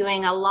I've been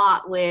doing a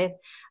lot with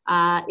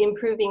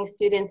improving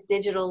students'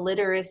 digital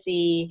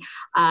literacy,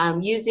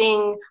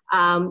 using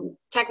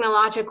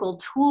technological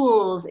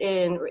tools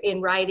in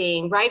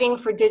writing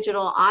for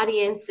digital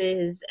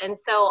audiences. And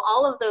so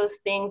all of those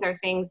things are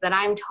things that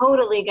I'm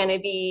totally going to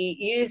be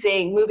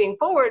using moving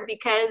forward,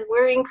 because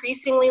we're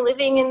increasingly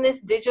living in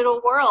this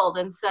digital world.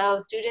 And so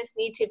students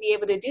need to be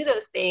able to do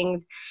those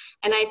things.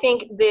 And I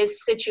think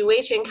this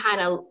situation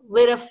kind of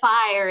lit a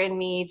fire in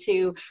me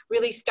to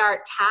really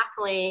start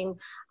tackling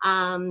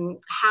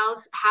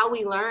how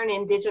we learn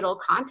in digital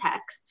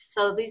contexts.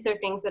 So these are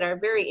things that are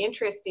very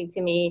interesting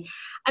to me.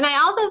 And I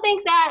also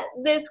think that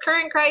this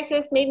current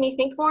crisis made me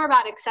think more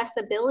about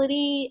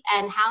accessibility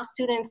and how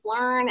students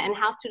learn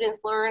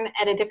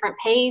at a different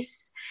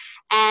pace.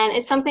 And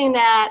it's something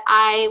that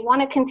I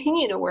want to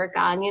continue to work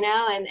on, you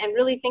know, and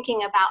really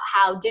thinking about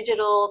how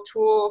digital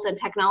tools and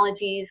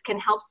technologies can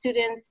help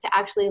students to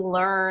actually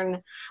learn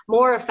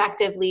more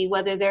effectively,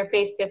 whether they're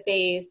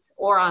face-to-face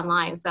or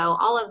online. So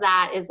all of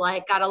that is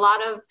like got a lot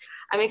of,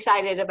 I'm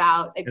excited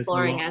about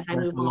exploring as I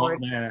move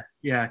forward.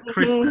 Yeah,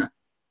 Krista.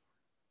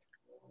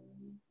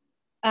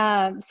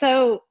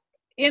 So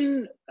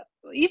even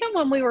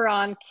when we were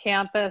on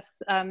campus,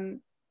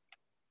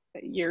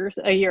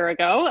 a year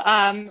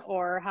ago,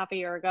 or half a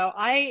year ago,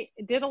 I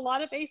did a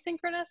lot of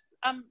asynchronous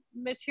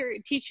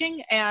material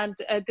teaching and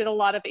did a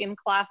lot of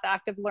in-class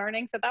active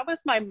learning. So that was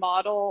my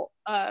model,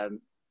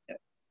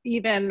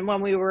 even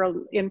when we were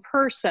in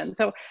person.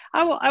 So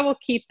I will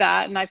keep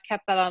that, and I've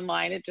kept that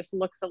online. It just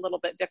looks a little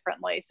bit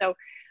differently. So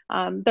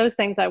those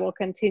things I will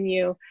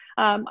continue.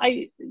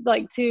 I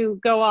like to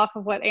go off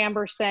of what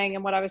Amber's saying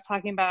and what I was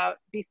talking about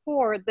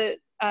before, that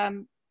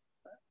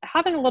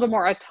having a little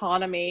more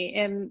autonomy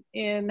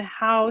in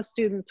how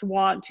students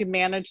want to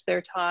manage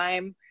their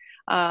time,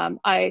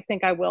 I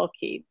think I will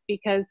keep,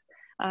 because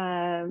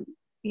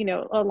you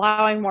know,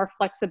 allowing more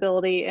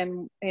flexibility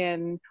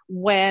in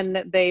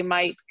when they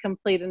might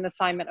complete an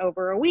assignment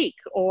over a week,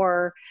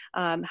 or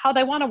how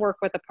they want to work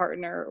with a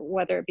partner,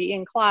 whether it be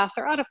in class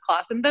or out of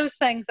class. And those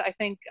things, I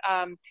think,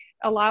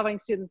 allowing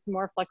students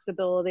more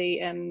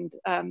flexibility and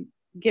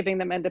giving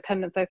them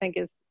independence, I think,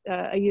 is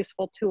a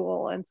useful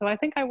tool. And so I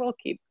think I will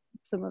keep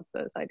some of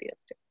those ideas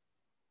too.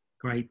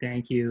 Great,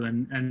 thank you.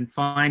 And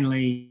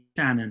finally,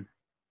 Shannon.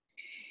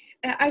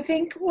 I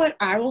think what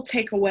I will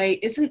take away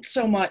isn't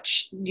so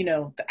much, you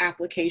know, the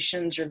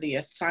applications or the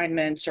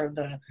assignments or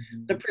the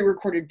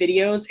pre-recorded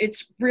videos.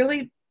 It's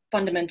really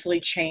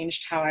fundamentally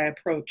changed how I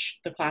approach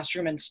the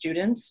classroom and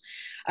students.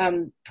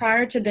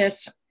 Prior to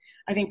this,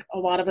 I think a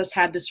lot of us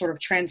had this sort of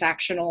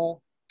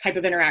transactional type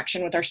of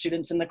interaction with our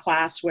students in the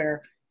class,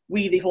 where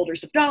we, the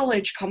holders of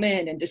knowledge, come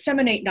in and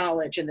disseminate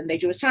knowledge, and then they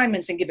do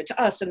assignments and give it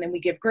to us, and then we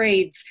give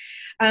grades.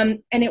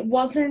 And it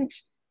wasn't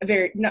a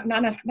very, not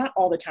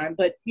all the time,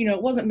 but, you know,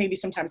 it wasn't maybe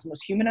sometimes the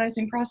most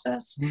humanizing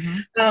process.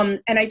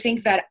 And I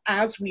think that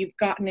as we've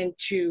gotten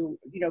into,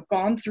 you know,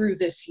 gone through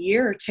this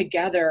year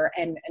together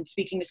and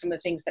speaking to some of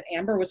the things that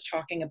Amber was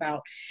talking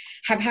about,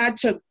 have had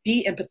to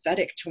be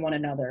empathetic to one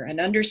another and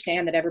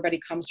understand that everybody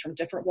comes from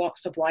different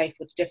walks of life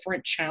with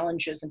different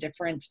challenges and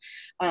different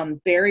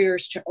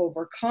barriers to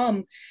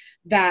overcome,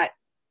 that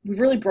we've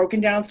really broken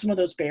down some of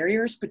those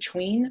barriers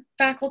between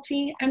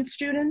faculty and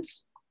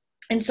students.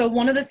 And so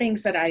one of the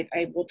things that I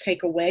will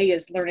take away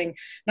is learning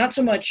not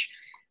so much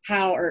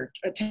how, or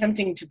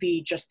attempting to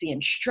be just the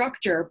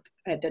instructor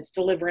that's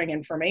delivering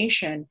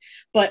information,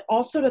 but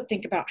also to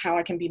think about how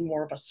I can be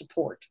more of a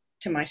support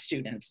to my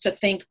students, to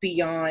think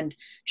beyond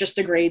just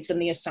the grades and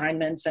the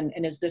assignments, and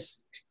is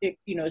this,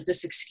 you know, is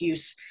this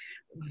excuse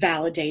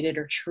validated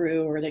or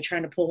true, or are they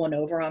trying to pull one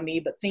over on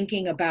me? But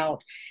thinking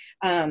about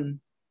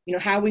you know,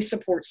 how we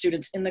support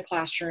students in the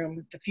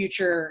classroom, the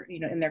future, you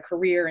know, in their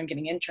career and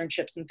getting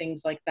internships and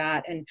things like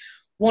that. And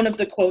one of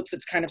the quotes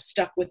that's kind of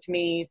stuck with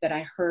me that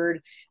I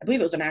heard, I believe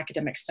it was an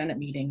academic senate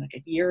meeting like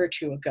a year or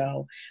two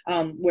ago,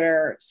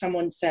 where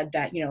someone said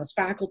that, you know, as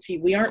faculty,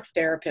 we aren't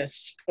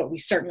therapists, but we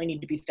certainly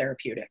need to be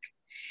therapeutic.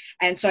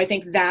 And so I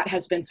think that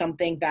has been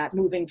something that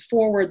moving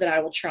forward that I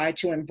will try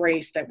to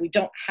embrace, that we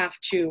don't have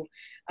to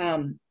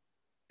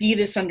be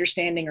this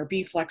understanding or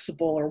be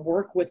flexible or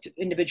work with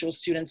individual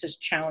students as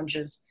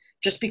challenges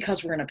just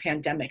because we're in a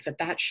pandemic,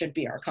 that should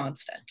be our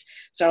constant.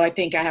 So I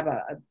think I have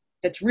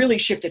that's really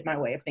shifted my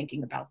way of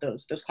thinking about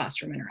those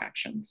classroom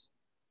interactions.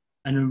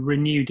 And a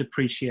renewed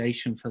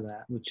appreciation for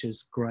that, which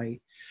is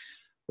great.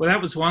 Well, that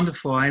was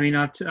wonderful. I mean,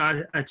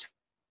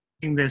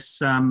 in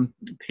this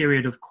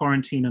period of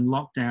quarantine and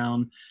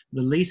lockdown,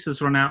 the lease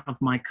has run out of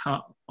my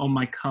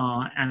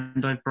car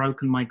and I've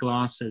broken my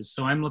glasses.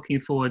 So I'm looking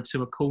forward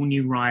to a cool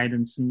new ride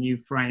and some new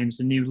frames,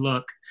 a new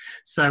look.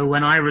 So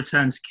when I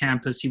return to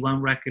campus, you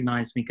won't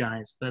recognize me,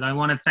 guys. But I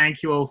want to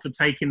thank you all for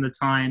taking the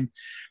time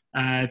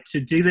to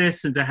do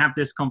this and to have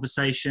this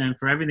conversation,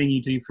 for everything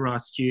you do for our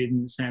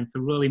students, and for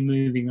really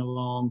moving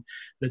along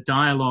the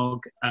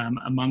dialogue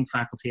among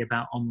faculty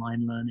about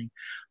online learning.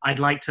 I'd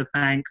like to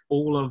thank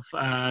all of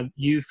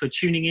you for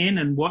tuning in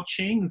and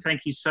watching.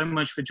 Thank you so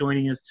much for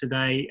joining us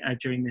today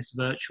during this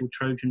virtual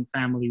Trojan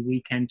Family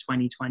Weekend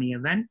 2020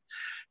 event.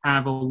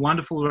 Have a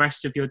wonderful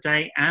rest of your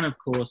day, and of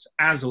course,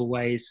 as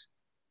always,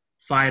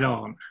 fight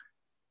on.